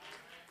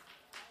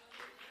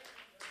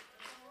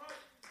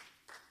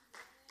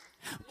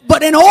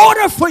 But in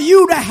order for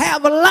you to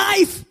have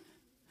life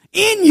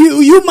in you,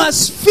 you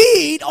must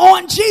feed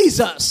on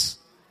Jesus.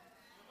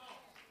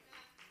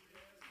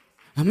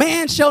 A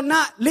man shall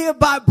not live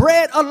by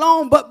bread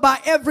alone, but by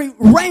every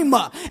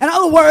rhema. In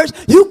other words,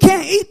 you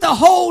can't eat the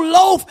whole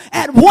loaf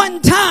at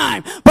one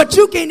time, but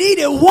you can eat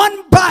it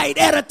one bite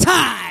at a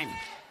time.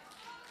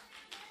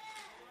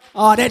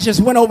 Oh, that just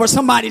went over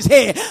somebody's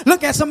head.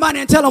 Look at somebody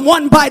and tell them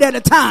one bite at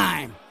a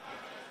time.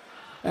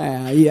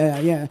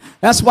 Yeah.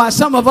 That's why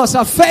some of us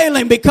are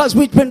failing, because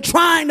we've been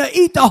trying to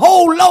eat the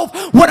whole loaf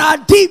with our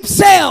deep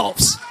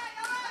selves.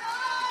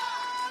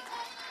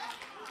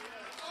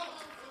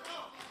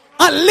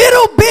 A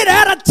little bit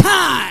at a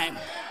time.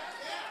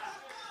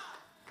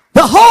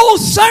 The whole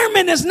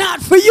sermon is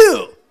not for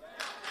you.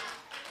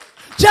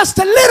 Just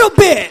a little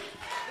bit.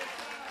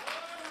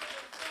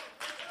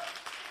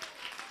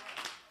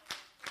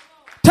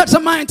 Touch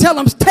somebody and tell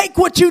them, take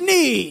what you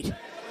need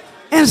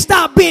and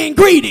stop being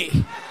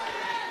greedy.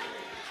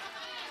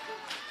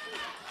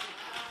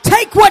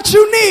 Take what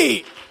you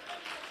need.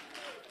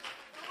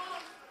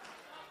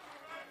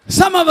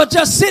 Some of us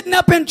just sitting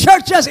up in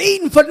church just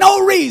eating for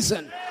no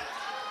reason.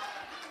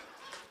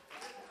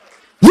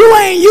 You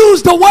ain't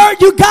used the word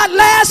you got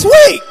last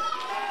week.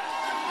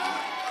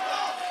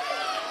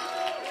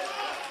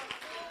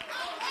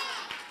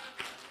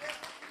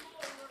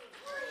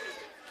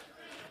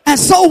 And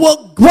so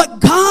what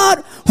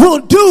God will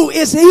do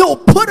is he'll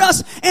put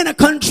us in a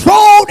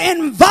controlled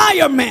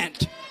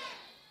environment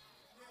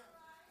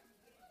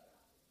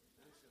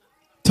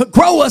to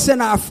grow us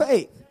in our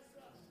faith.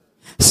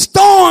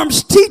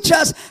 Storms teach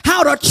us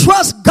how to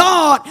trust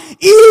God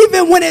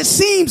even when it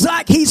seems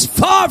like he's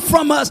far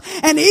from us,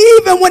 and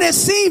even when it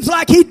seems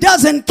like he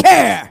doesn't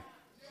care.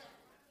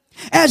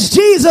 As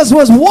Jesus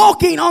was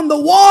walking on the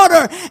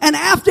water, and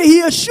after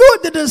he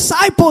assured the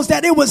disciples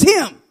that it was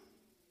him.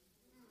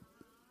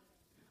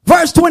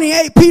 Verse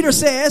 28, Peter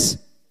says,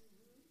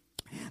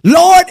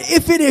 Lord,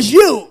 if it is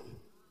you,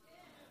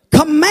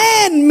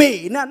 command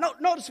me. Now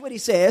notice what he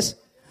says.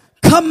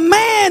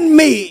 Command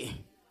me.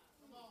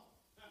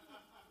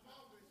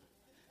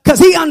 Because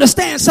he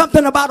understands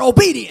something about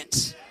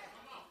obedience.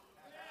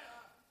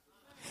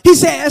 He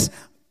says,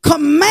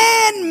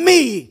 command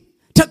me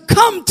to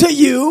come to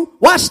you,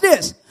 watch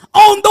this,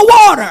 on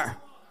the water.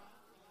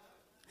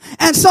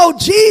 And so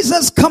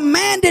Jesus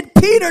commanded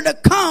Peter to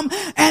come,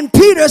 and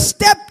Peter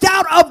stepped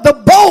out of the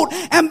boat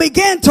and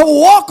began to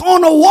walk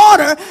on the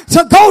water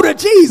to go to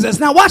Jesus.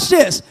 Now watch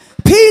this.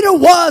 Peter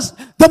was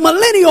the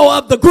millennial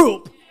of the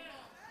group.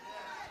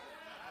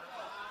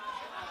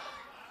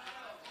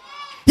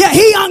 Yeah,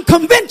 he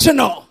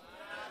unconventional.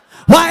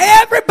 While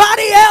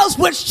everybody else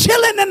was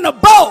chilling in the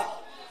boat,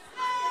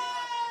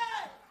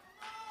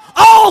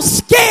 all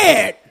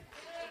scared,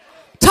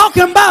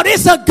 talking about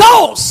it's a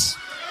ghost.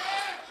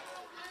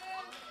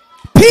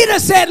 Peter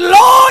said,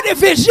 Lord,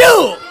 if it's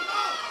you,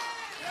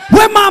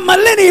 where my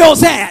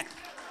millennials at?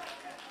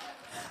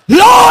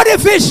 Lord,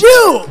 if it's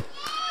you,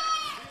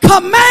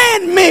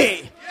 command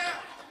me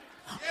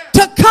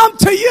to come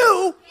to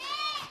you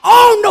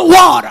on the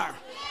water.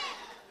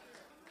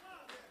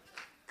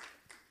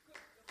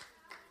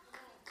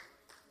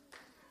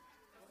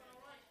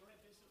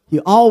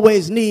 You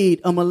always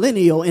need a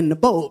millennial in the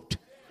boat.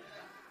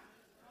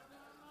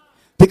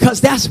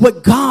 Because that's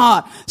what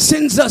God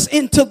sends us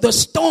into the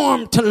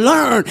storm to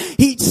learn.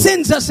 He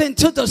sends us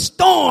into the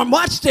storm,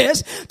 watch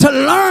this, to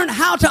learn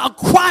how to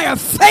acquire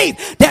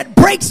faith that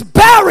breaks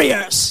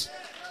barriers.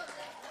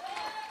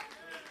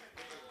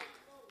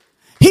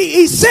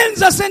 He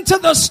sends us into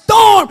the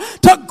storm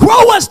to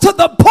grow us to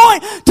the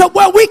point to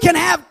where we can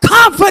have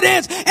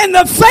confidence in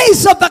the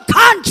face of the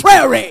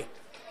contrary.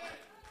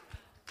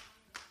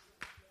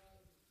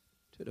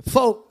 To the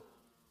folk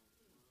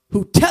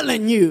who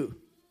telling you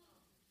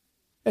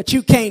that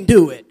you can't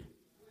do it,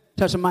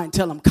 touch somebody and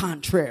tell them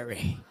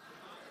contrary.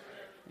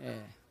 Yeah.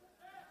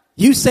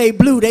 You say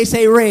blue, they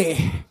say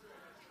red.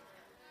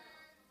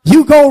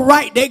 You go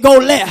right, they go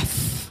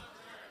left.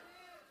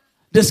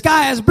 The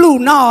sky is blue,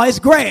 no, it's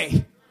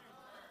gray.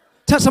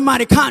 Tell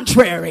somebody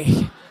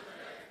contrary.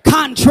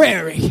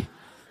 Contrary.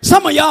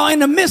 Some of y'all in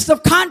the midst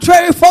of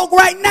contrary folk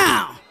right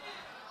now.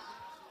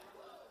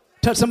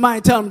 Tell somebody,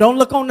 tell them, don't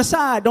look on the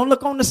side. Don't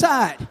look on the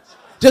side.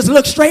 Just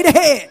look straight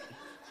ahead.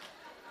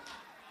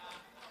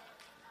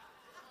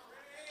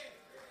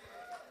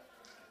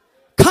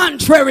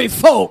 Contrary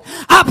folk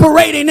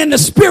operating in the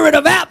spirit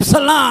of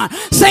Absalom,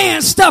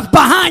 saying stuff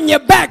behind your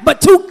back,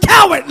 but too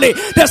cowardly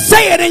to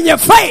say it in your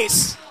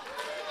face.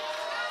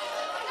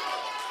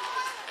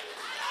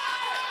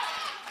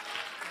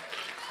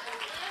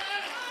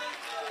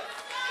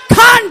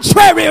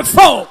 Contrary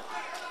folk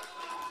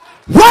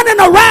running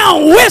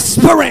around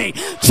whispering,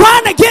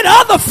 trying to get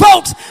other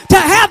folks to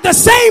have the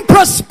same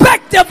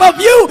perspective of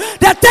you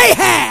that they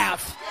have.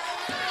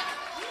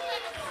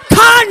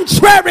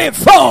 Contrary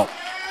folk.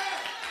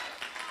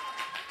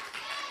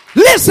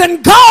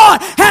 Listen,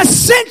 God has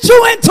sent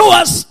you into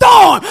a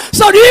storm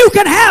so that you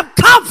can have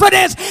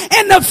confidence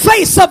in the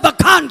face of the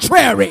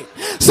contrary,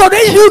 so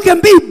that you can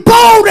be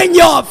bold in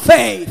your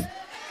faith.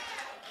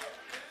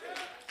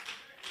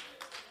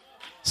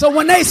 So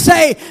when they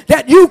say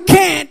that you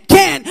can't,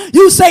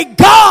 you say,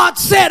 God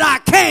said I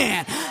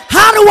can.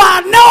 How do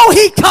I know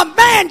he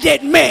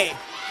commanded me?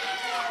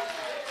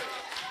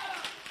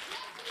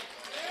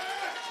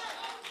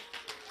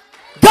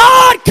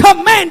 God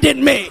commanded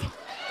me.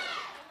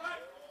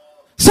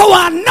 So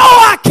I know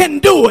I can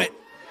do it.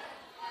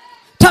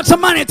 Touch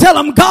somebody and tell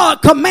them,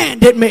 God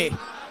commanded me.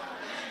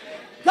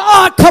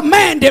 God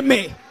commanded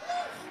me.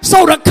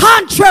 So the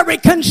contrary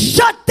can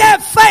shut their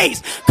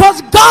face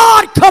because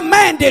God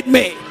commanded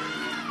me.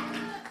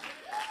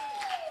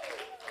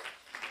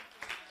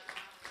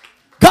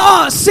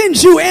 God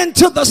sends you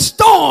into the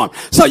storm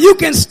so you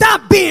can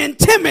stop being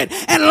timid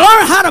and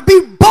learn how to be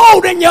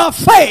bold in your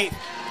faith.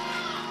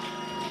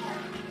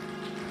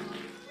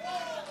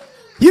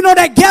 You know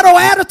that ghetto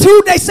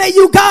attitude they say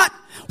you got?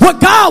 Well,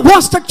 God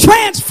wants to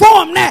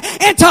transform that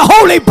into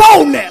holy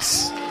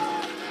boldness.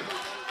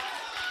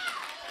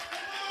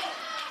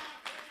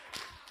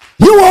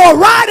 You are a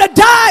ride or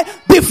die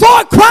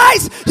before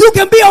Christ. You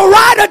can be a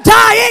ride or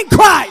die in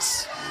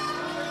Christ.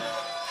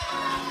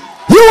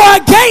 You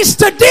are a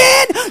gangster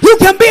then. You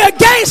can be a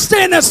gangster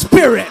in the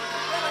spirit.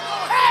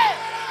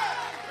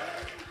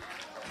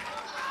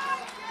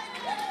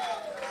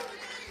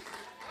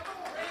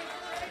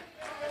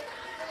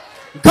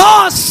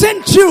 God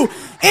sent you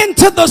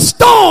into the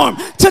storm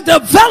to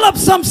develop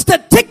some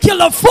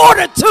statistical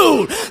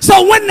fortitude.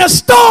 So when the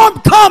storm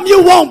comes,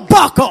 you won't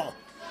buckle.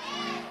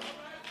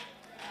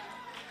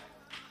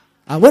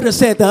 I would have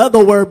said the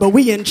other word, but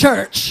we in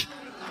church.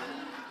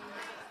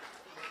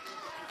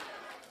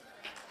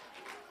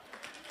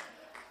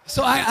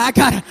 So I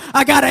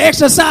gotta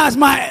exercise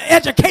my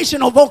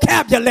educational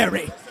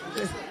vocabulary.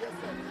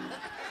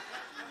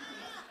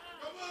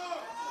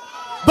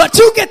 But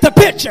you get the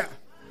picture.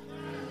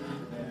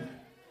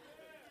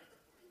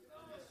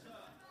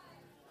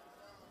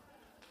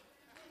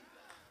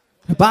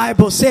 The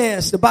Bible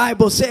says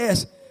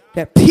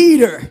that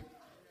Peter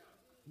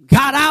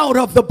got out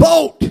of the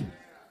boat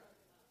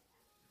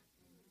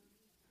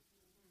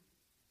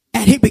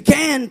and he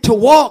began to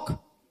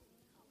walk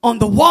on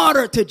the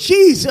water to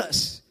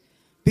Jesus,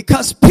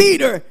 because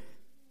Peter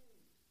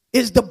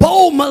is the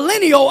bold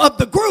millennial of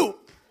the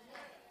group.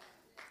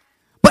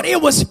 But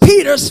it was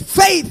Peter's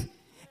faith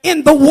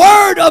in the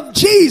word of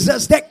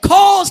Jesus that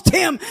caused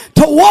him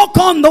to walk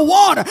on the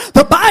water.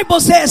 The Bible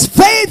says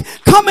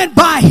faith cometh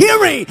by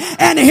hearing,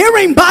 and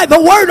hearing by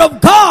the word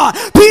of God.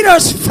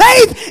 Peter's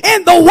faith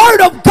in the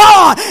word of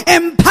God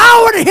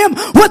empowered him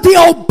with the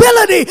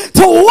ability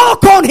to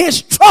walk on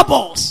his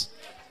troubles.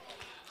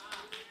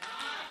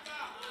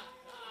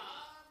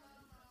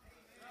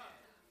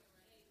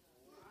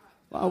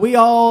 Are we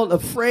all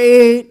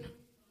afraid,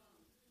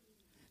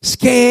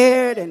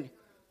 scared,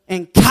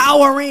 and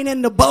cowering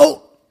in the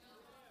boat?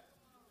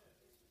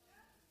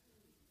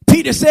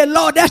 Peter said,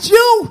 Lord, that's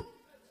you.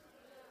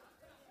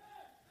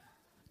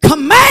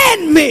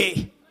 Command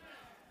me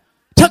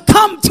to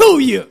come to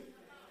you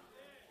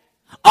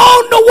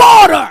on the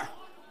water.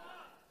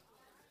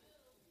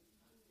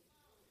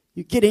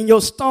 You get in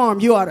your storm,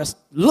 you ought to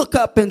look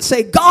up and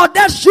say, God,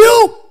 that's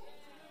you.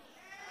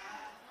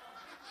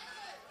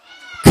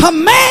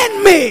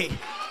 Command me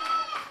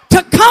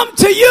to come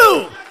to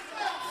you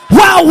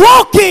while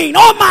walking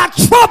on my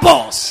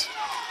troubles.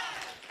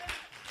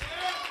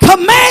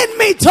 Command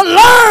me to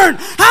learn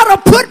how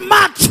to put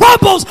my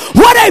troubles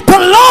where they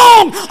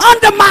belong,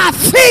 under my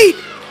feet.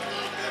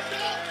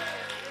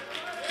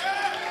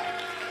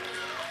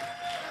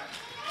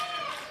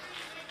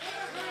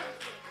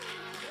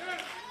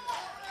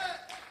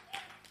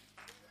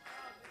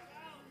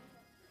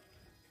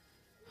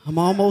 I'm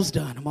almost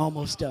done. I'm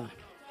almost done.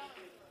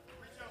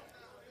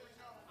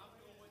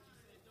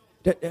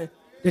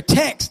 The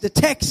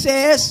text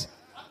says,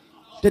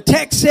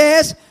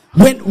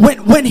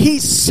 when he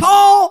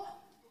saw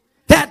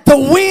that the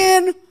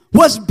wind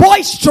was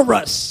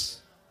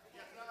boisterous.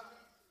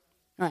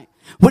 Right.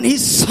 When he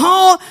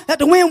saw that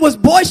the wind was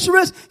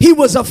boisterous, he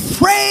was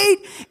afraid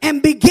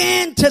and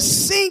began to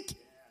sink.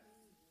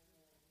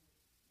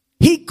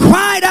 He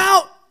cried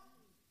out,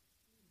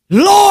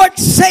 Lord,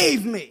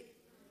 save me.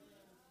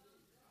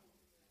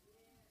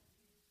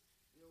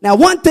 Now,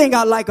 one thing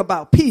I like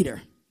about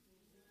Peter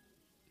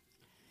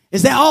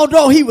is that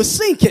although he was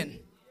sinking,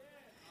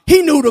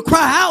 he knew to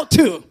cry out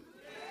to.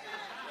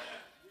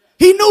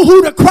 He knew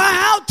who to cry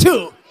out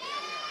to.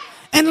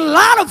 And a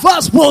lot of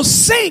us will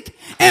sink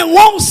and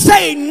won't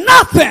say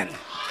nothing.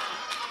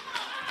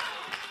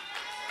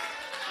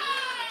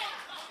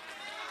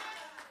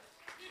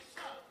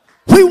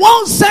 We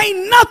won't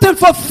say nothing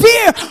for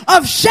fear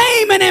of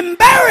shame and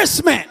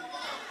embarrassment.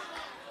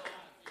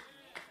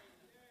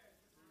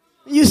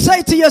 You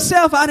say to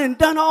yourself, I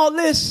done all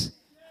this.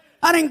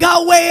 I done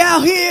got way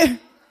out here.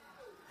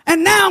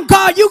 And now,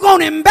 God, you're going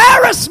to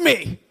embarrass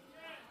me.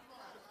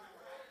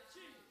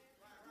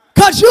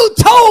 Because you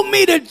told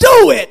me to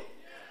do it.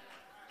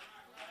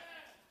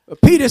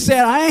 But Peter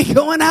said, I ain't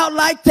going out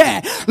like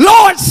that.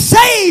 Lord,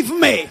 save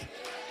me.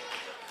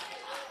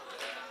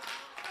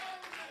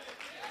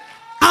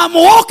 I'm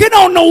walking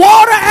on the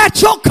water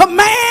at your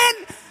command.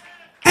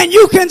 And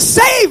you can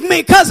save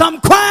me because I'm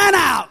crying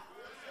out.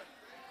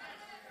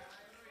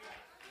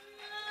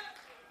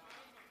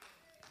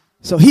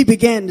 So he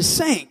began to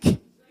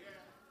sink.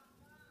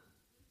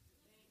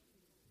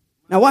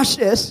 Now watch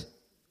this.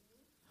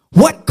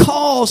 What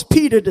caused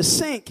Peter to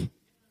sink?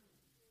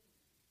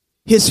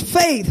 His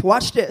faith,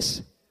 watch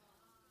this.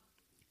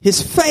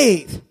 His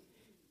faith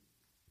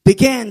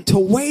began to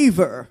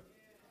waver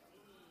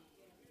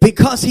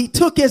because he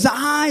took his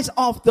eyes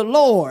off the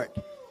Lord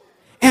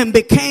and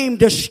became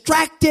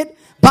distracted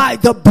by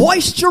the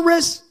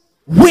boisterous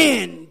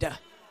wind.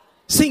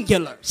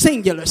 Singular,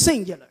 singular,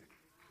 singular,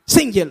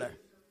 singular.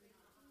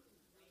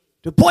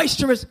 The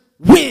boisterous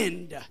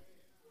wind.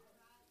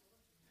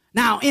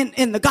 Now,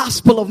 in the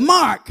Gospel of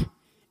Mark,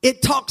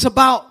 it talks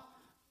about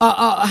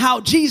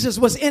how Jesus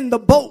was in the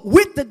boat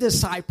with the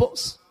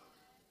disciples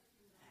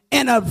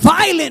and a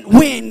violent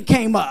wind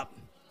came up.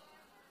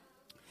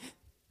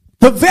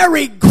 The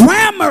very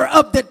grammar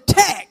of the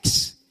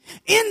text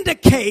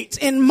indicates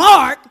in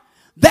Mark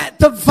that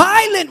the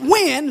violent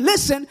wind,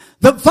 listen,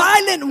 the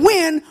violent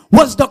wind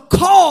was the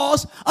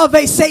cause of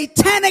a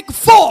satanic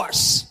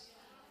force.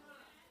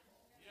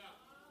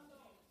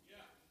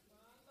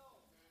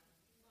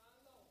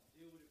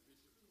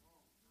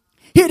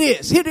 It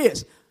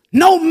is.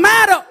 No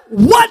matter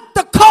what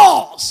the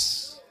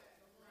cause,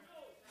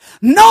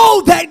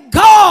 know that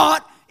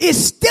God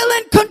is still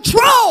in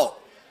control.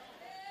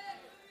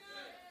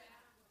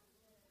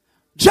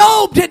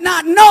 Job did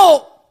not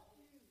know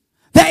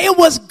that it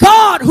was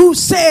God who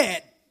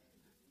said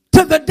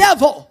to the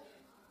devil,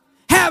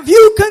 have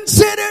you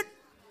considered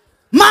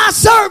my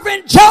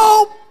servant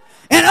Job,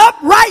 an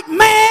upright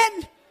man,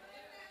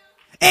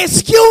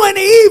 eschewing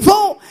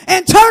evil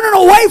and turning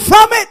away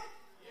from it?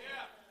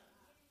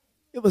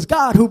 It was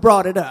God who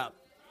brought it up.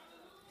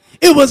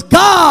 It was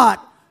God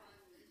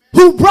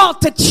who brought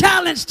the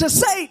challenge to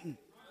Satan.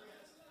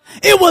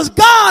 It was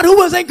God who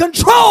was in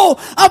control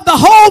of the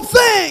whole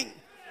thing.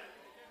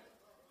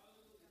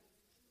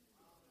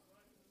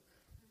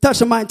 Touch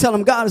somebody and tell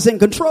them God is in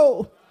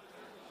control.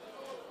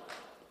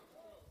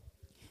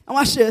 And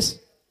watch this.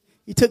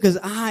 He took his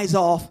eyes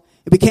off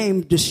and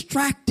became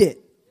distracted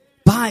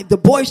by the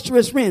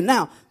boisterous wind.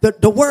 Now,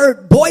 the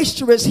word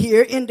boisterous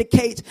here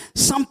indicates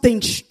something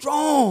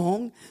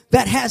strong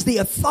that has the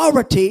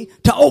authority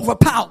to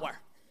overpower.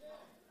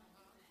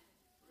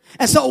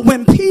 And so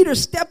when Peter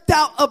stepped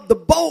out of the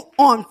boat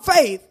on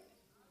faith,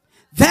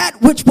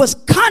 that which was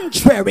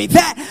contrary,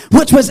 that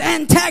which was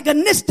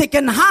antagonistic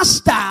and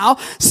hostile,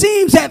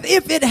 seems as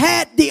if it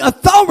had the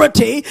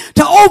authority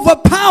to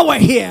overpower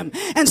him.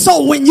 And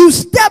so when you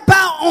step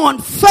out on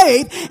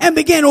faith and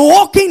begin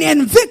walking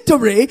in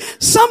victory,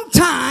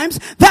 sometimes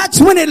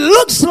that's when it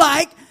looks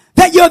like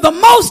that you're the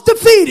most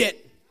defeated.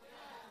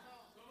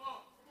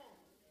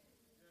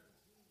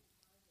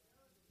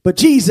 But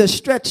Jesus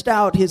stretched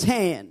out his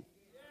hand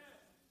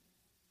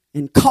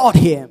and caught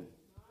him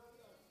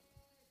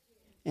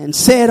and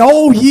said,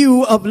 "O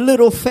you of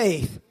little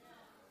faith,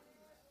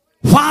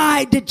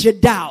 why did you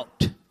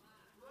doubt?"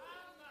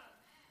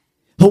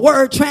 The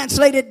word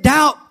translated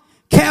doubt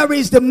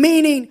carries the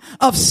meaning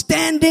of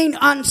standing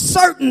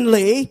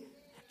uncertainly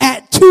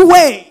at two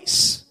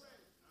ways.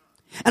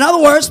 In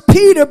other words,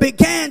 Peter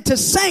began to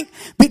sink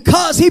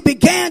because he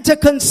began to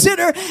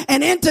consider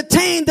and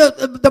entertain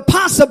the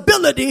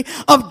possibility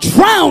of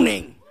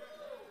drowning.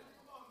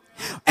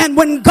 And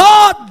when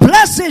God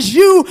blesses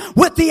you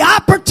with the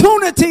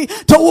opportunity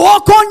to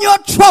walk on your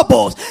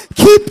troubles,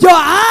 keep your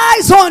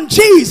eyes on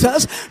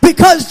Jesus,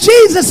 because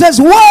Jesus'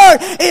 word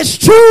is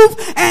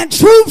truth, and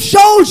truth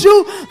shows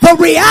you the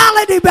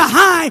reality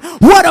behind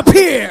what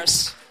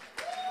appears.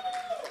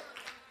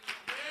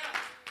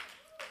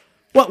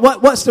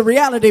 What's the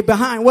reality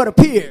behind what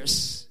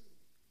appears?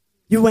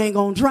 You ain't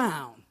gonna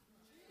drown.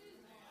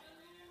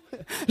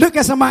 Look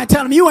at somebody and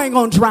tell them you ain't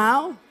gonna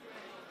drown.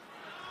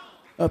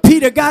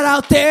 Peter got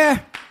out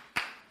there,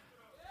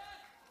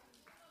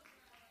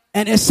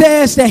 and it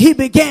says that he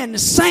began to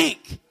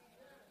sink.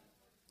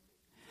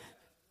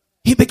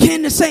 He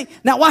began to sink.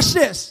 Now watch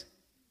this.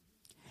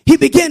 He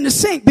began to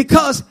sink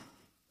because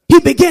he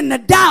began to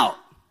doubt.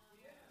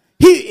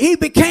 He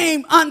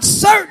became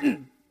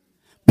uncertain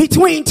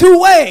between two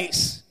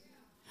ways.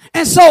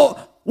 And so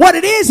what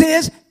it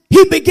is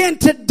he began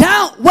to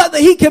doubt whether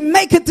he can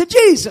make it to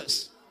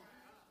Jesus.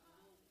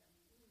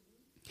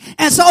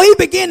 And so he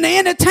began to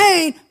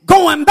entertain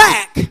going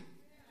back.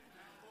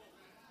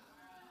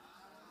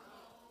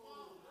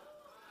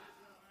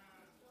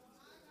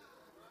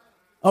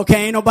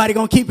 Okay, ain't nobody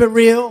gonna keep it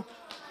real.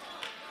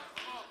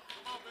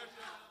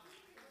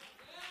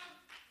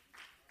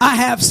 I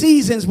have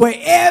seasons where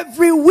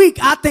every week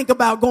I think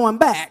about going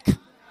back.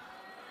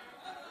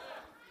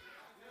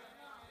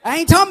 I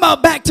ain't talking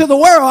about back to the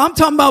world. I'm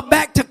talking about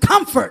back to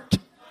comfort.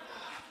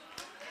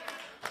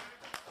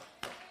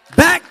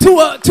 Back to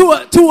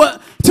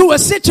a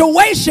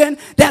situation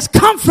that's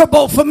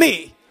comfortable for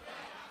me.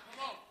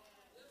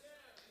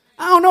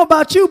 I don't know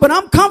about you, but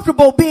I'm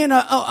comfortable being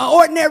an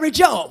ordinary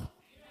Joe.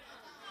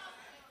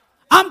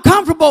 I'm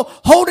comfortable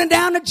holding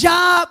down a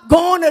job,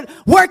 going to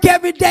work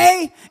every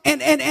day,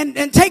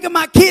 and taking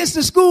my kids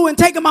to school and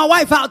taking my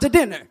wife out to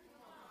dinner.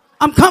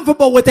 I'm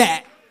comfortable with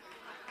that.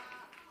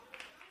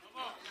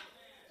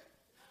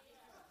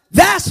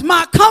 That's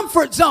my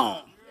comfort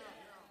zone.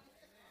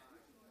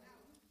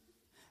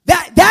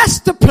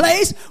 That's the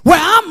place where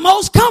I'm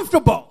most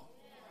comfortable.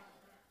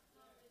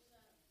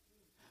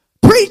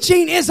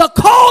 Preaching is a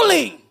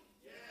calling.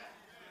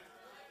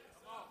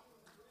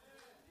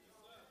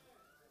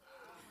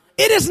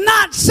 It is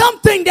not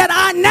something that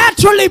I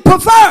naturally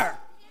prefer.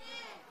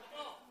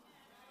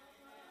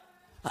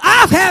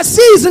 I've had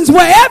seasons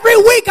where every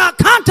week I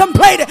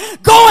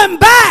contemplated going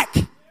back.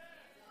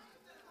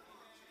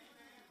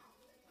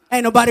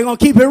 Ain't nobody gonna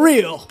keep it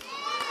real.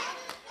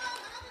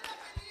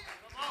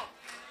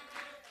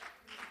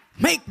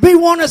 Make me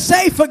want to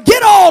say,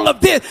 forget all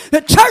of this. The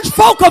church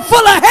folk are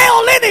full of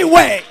hell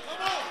anyway.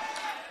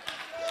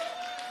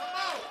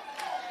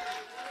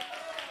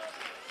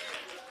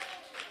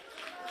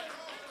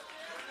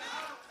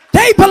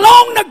 They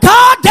belong to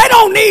God. They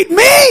don't need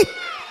me.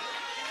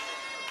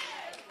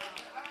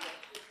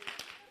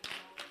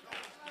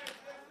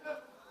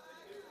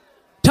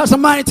 Tell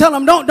somebody, tell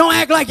them, don't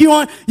act like you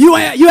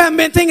haven't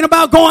been thinking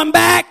about going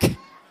back.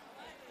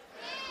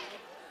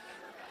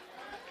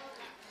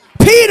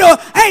 Peter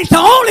ain't the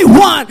only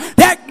one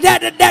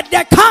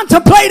that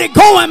contemplated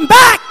going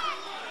back.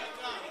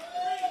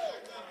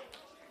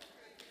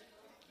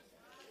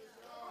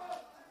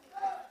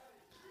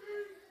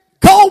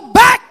 Go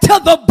back to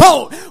the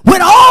boat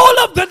with all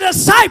of the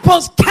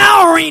disciples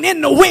cowering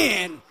in the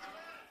wind.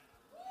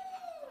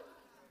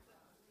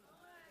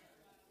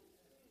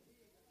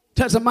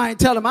 Tell somebody,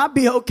 tell them, I'll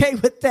be okay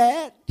with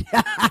that.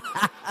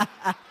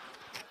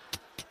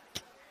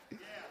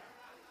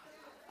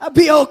 I'll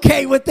be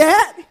okay with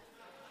that.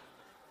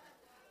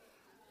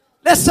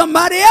 Let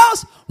somebody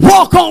else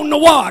walk on the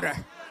water.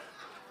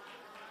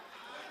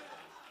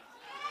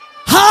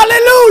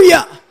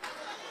 Hallelujah.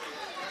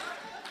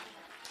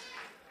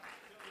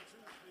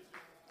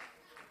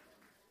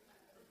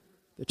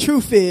 The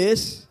truth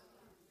is,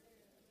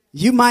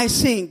 you might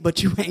sink,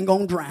 but you ain't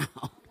gonna drown.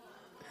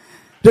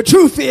 The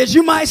truth is,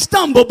 you might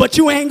stumble, but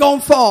you ain't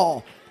gonna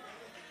fall.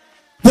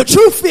 The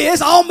truth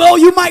is, although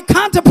you might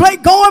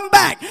contemplate going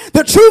back,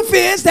 the truth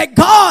is that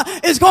God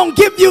is going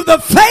to give you the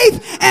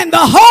faith and the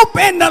hope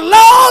and the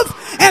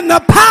love and the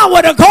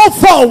power to go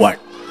forward.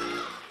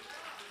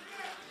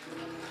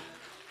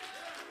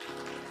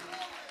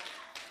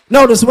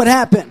 Notice what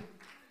happened.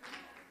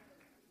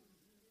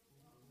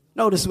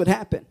 Notice what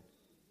happened.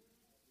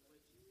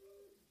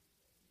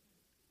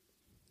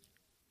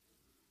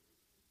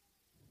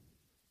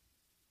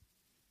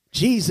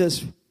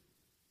 Jesus,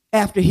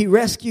 after he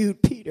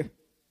rescued Peter,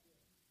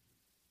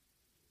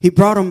 he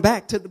brought him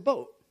back to the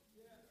boat.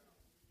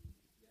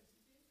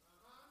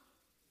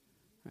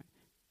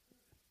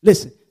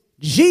 Listen,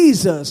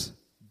 Jesus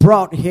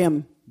brought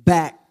him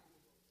back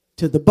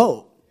to the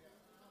boat.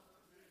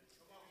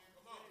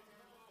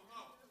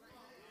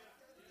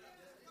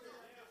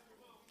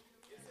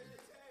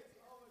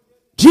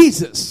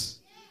 Jesus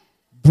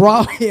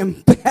brought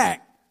him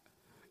back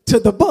to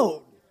the boat.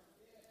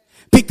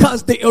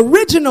 Because the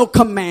original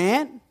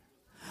command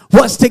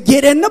was to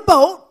get in the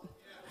boat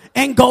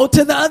and go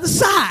to the other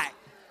side.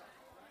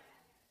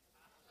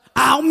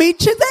 I'll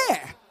meet you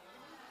there.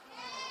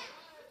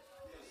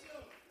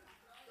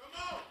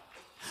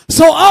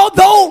 So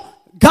although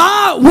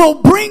God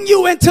will bring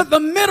you into the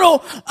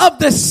middle of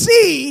the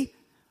sea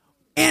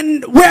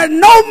and where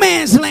no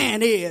man's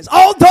land is.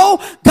 Although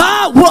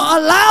God will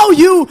allow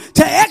you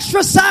to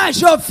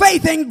exercise your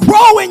faith and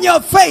grow in your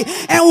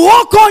faith and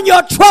walk on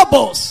your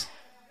troubles.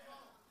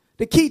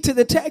 The key to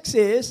the text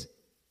is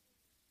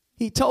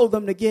he told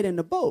them to get in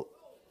the boat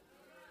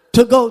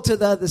to go to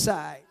the other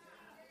side.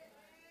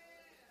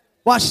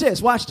 Watch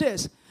this, watch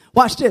this,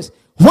 watch this.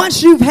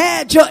 Once you've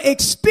had your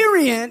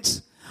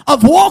experience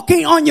of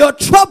walking on your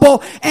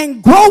trouble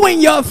and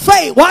growing your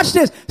faith, watch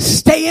this,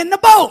 stay in the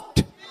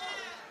boat.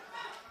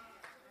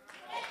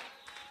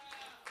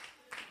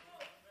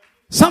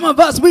 Some of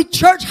us, we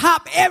church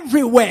hop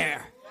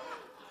everywhere,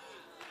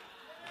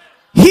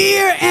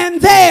 here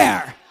and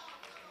there.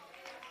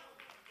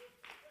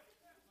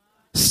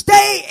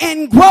 Stay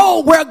and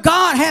grow where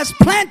God has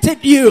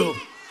planted you.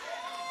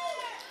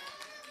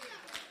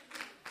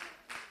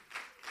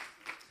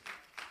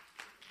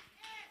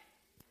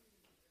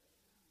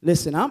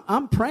 Listen,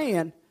 I'm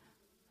praying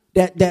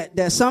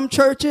that some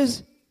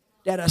churches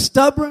that are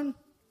stubborn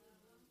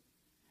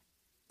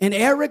and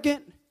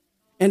arrogant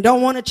and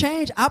don't want to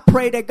change, I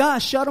pray that God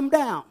shut them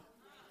down.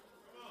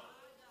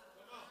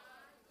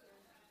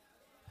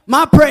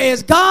 My prayer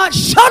is, God,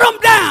 shut them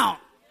down.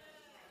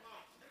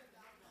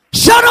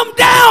 Shut them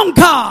down,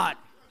 God.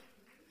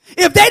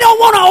 If they don't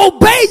want to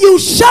obey you,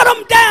 shut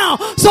them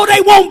down so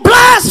they won't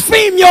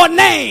blaspheme your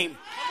name.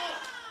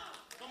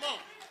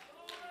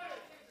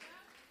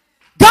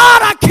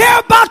 God, I care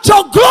about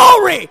your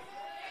glory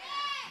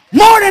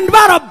more than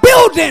about a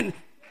building.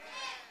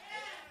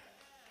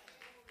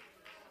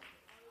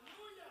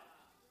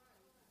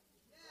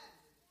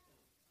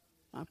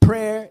 My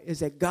prayer is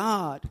that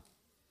God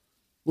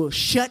will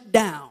shut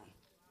down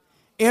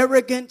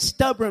arrogant,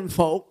 stubborn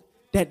folk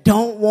that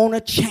don't want to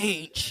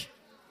change.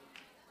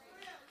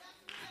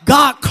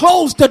 God,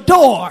 close the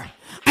door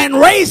and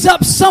raise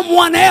up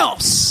someone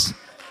else.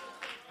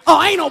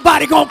 Oh, ain't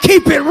nobody gonna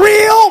keep it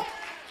real.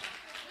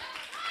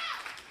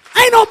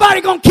 Ain't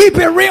nobody gonna keep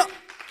it real.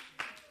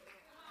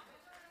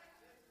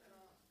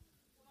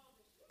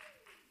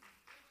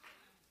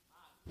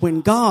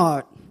 When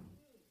God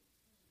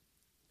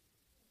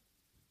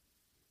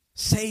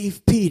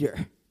saved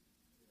Peter,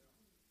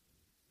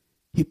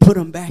 he put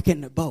him back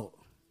in the boat.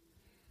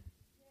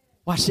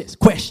 Watch this.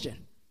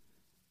 Question.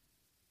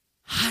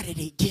 How did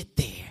he get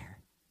there?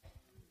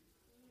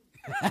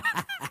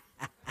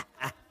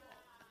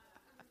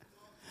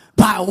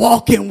 By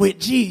walking with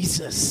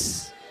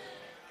Jesus.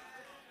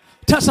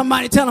 Tell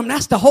somebody, tell them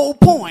that's the whole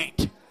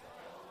point.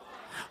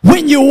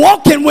 When you're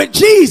walking with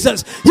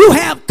Jesus, you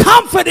have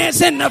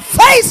confidence in the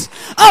face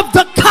of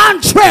the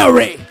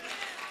contrary.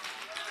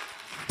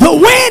 The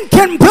wind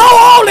can blow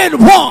all it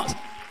wants.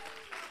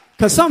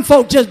 Because some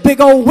folk just big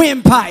old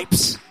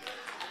windpipes.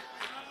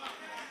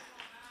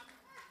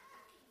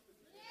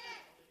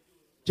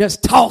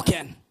 Just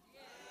talking.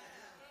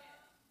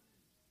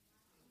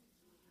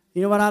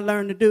 You know what I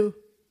learned to do?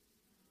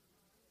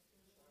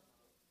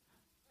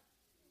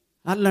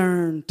 I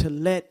learned to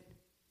let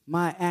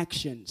my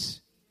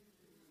actions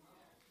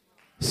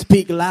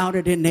speak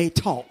louder than they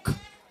talk.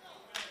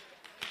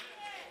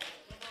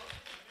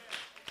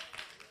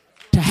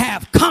 To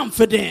have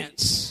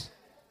confidence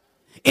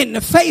in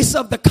the face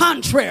of the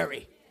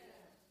contrary.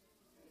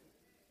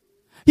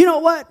 You know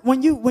what?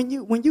 When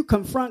you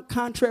confront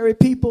contrary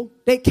people,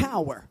 they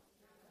cower.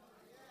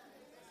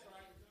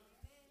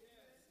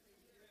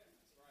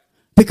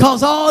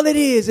 Because all it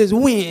is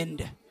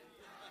wind.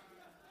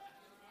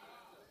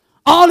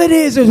 All it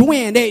is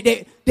wind.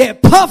 They're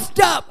puffed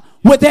up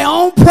with their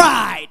own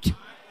pride.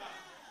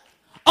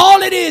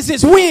 All it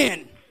is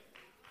wind.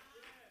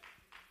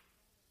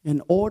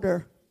 In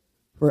order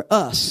for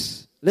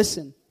us,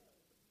 listen,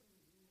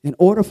 in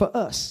order for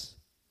us,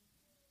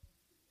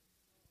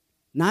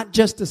 not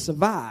just to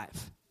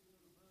survive,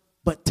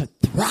 but to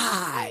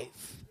thrive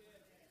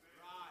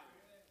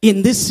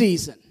in this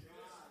season,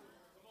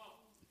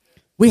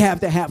 we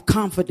have to have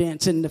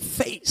confidence in the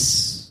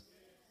face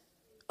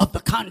of the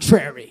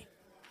contrary.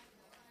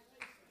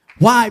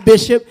 Why,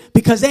 Bishop?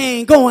 Because they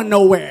ain't going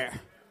nowhere.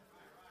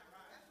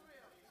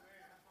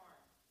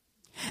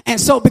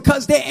 And so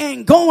because they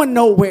ain't going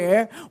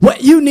nowhere,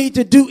 what you need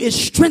to do is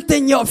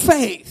strengthen your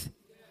faith.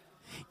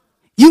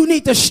 You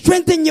need to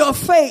strengthen your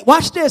faith.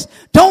 Watch this.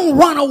 Don't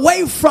run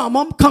away from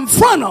them.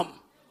 Confront them.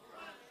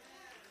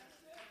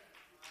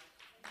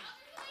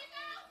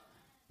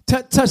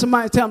 Touch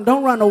somebody, tell them,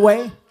 don't run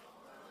away.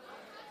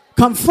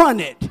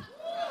 Confront it.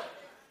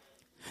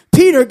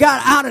 Peter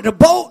got out of the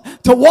boat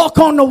to walk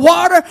on the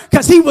water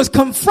because he was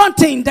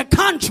confronting the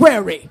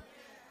contrary.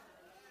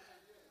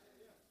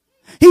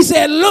 He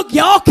said, look,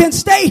 y'all can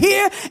stay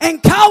here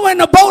and cower in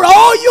the boat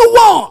all you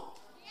want.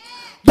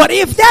 But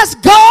if that's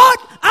God,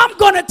 I'm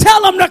going to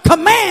tell him to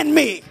command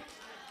me.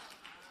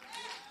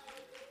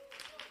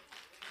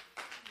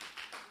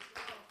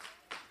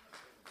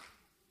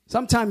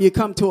 Sometimes you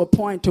come to a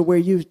point to where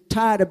you're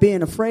tired of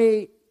being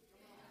afraid.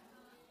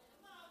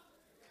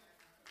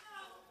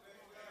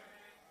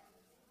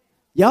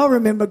 Y'all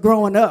remember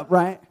growing up,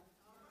 right?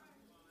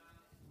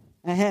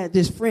 I had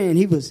this friend,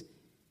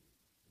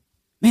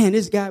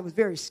 this guy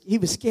was he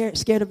was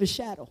scared of his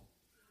shadow.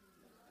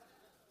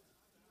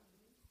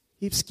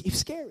 He was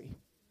scary.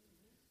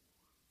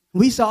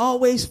 We used to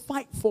always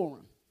fight for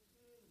him.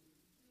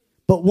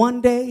 But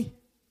one day,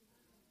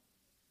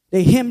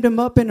 they hemmed him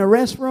up in the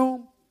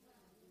restroom,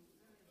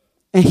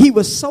 and he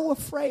was so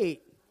afraid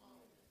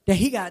that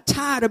he got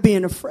tired of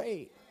being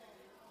afraid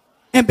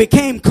and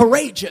became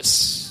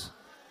courageous.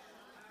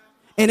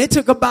 And it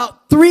took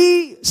about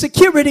 3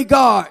 security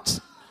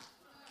guards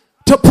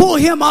to pull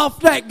him off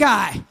that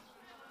guy.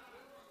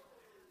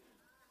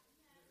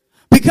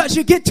 Because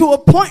you get to a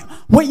point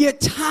where you're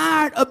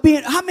tired of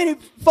being, how many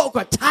folk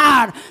are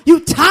tired? You're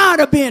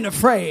tired of being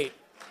afraid.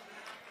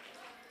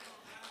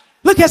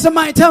 Look at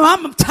somebody and tell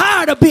them, I'm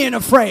tired of being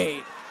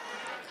afraid.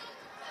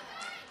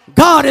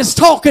 God is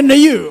talking to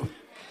you.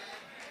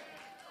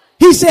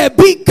 He said,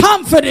 be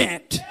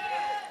confident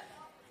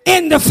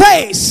in the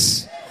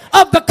face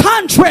of the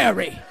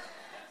contrary.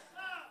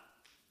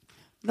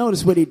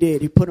 Notice what he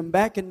did. He put them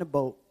back in the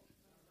boat,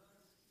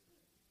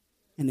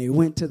 and they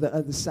went to the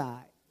other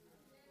side.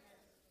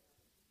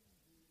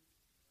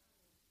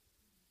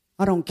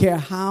 I don't care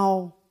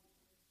how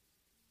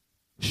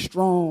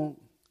strong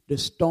the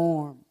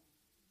storm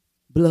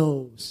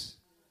blows.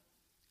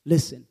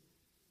 Listen,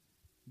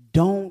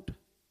 don't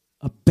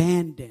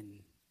abandon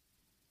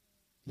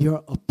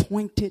your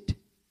appointed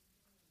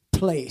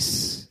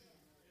place.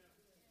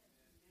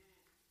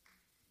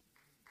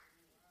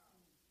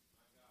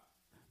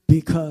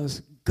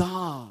 Because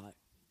God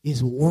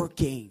is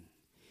working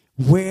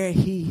where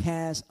he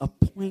has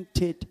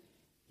appointed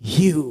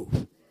you.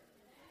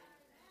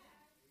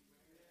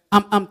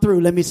 I'm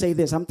through. Let me say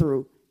this. I'm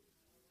through.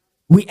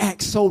 We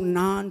act so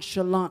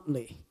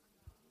nonchalantly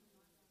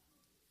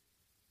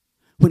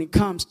when it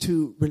comes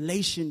to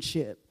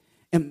relationship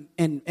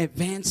and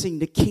advancing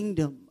the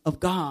kingdom of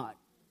God.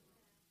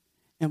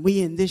 And we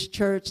in this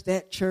church,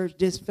 that church,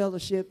 this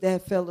fellowship,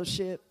 that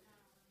fellowship.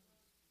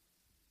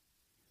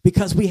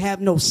 Because we have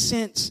no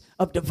sense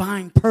of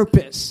divine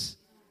purpose.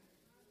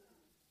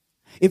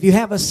 If you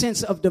have a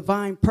sense of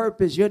divine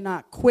purpose, you're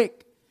not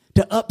quick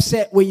to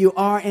upset where you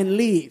are and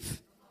leave.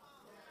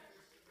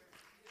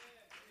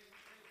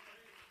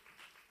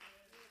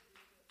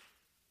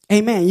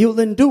 Amen. You'll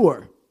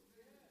endure.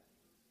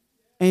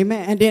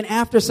 Amen. And then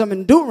after some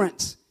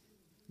endurance,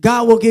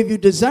 God will give you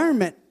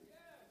discernment,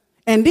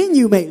 and then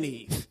you may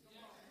leave.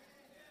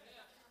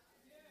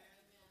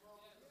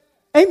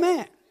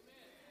 Amen.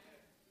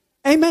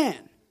 Amen.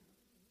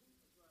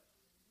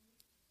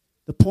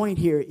 The point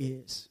here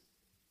is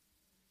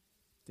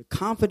the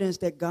confidence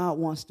that God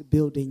wants to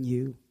build in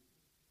you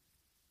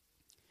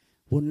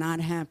will not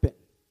happen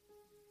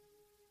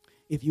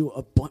if you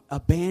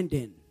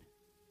abandon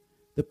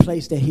the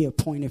place that he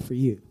appointed for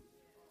you.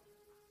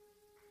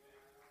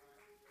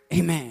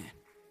 Amen.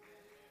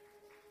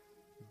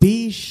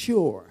 Be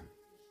sure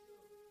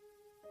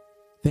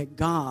that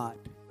God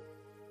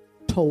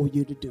told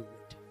you to do it.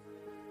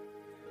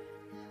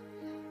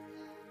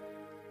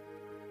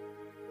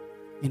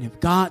 And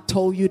if God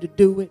told you to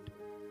do it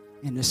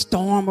and the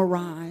storm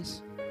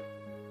arise,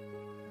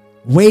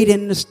 wait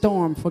in the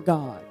storm for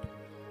God.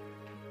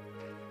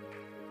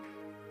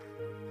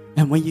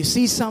 And when you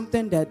see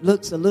something that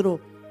looks a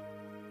little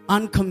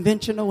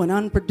unconventional and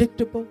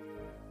unpredictable,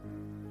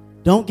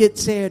 don't get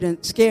scared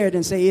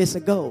and say it's a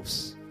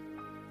ghost.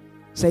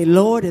 Say,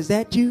 Lord, is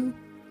that you?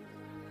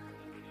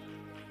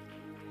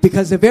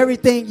 Because if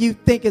everything you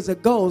think is a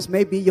ghost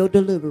may be your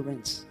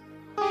deliverance.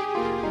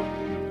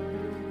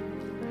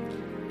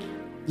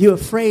 You're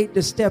afraid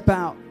to step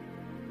out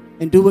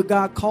and do what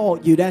God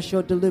called you. That's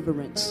your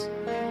deliverance.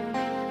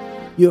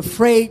 You're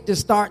afraid to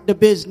start the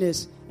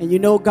business and you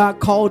know God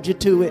called you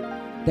to it.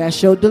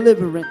 That's your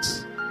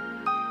deliverance.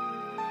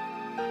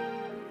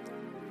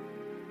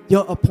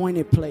 Your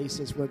appointed place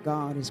is where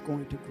God is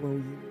going to grow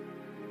you.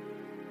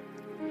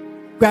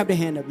 Grab the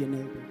hand of your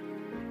neighbor.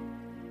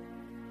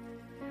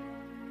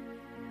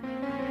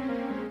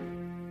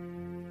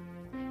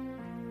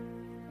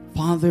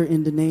 Father,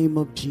 in the name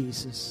of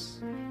Jesus,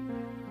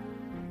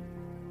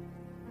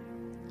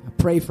 I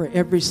pray for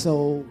every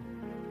soul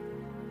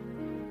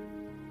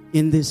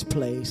in this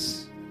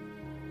place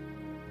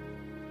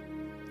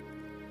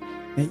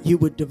that you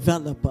would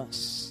develop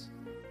us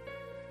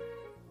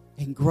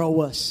and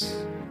grow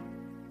us.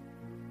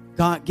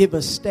 God, give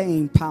us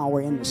staying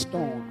power in the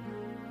storm.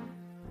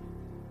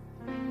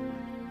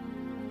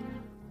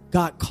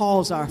 God,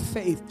 cause our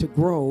faith to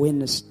grow in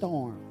the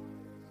storm.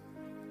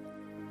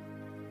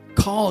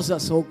 Cause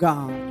us, oh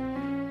God,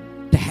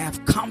 to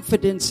have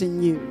confidence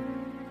in you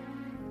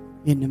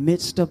in the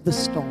midst of the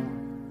storm.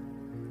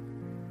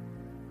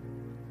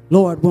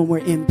 Lord, when we're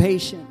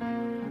impatient,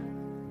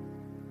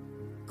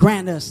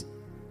 grant us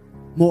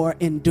more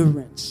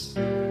endurance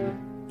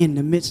in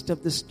the midst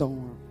of the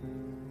storm.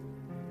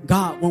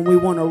 God, when we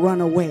want to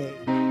run away,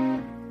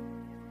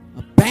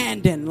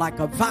 abandon like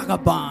a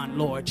vagabond,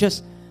 Lord,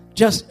 just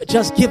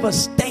give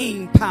us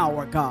staying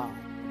power, God.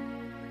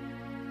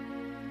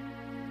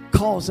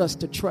 Cause us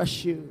to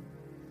trust you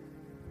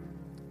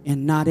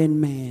and not in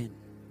man.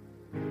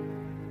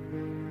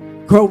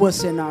 Grow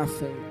us in our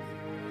faith.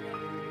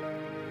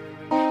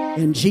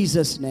 In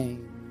Jesus'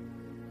 name,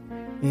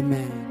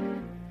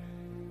 amen.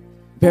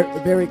 Very,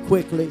 very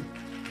quickly.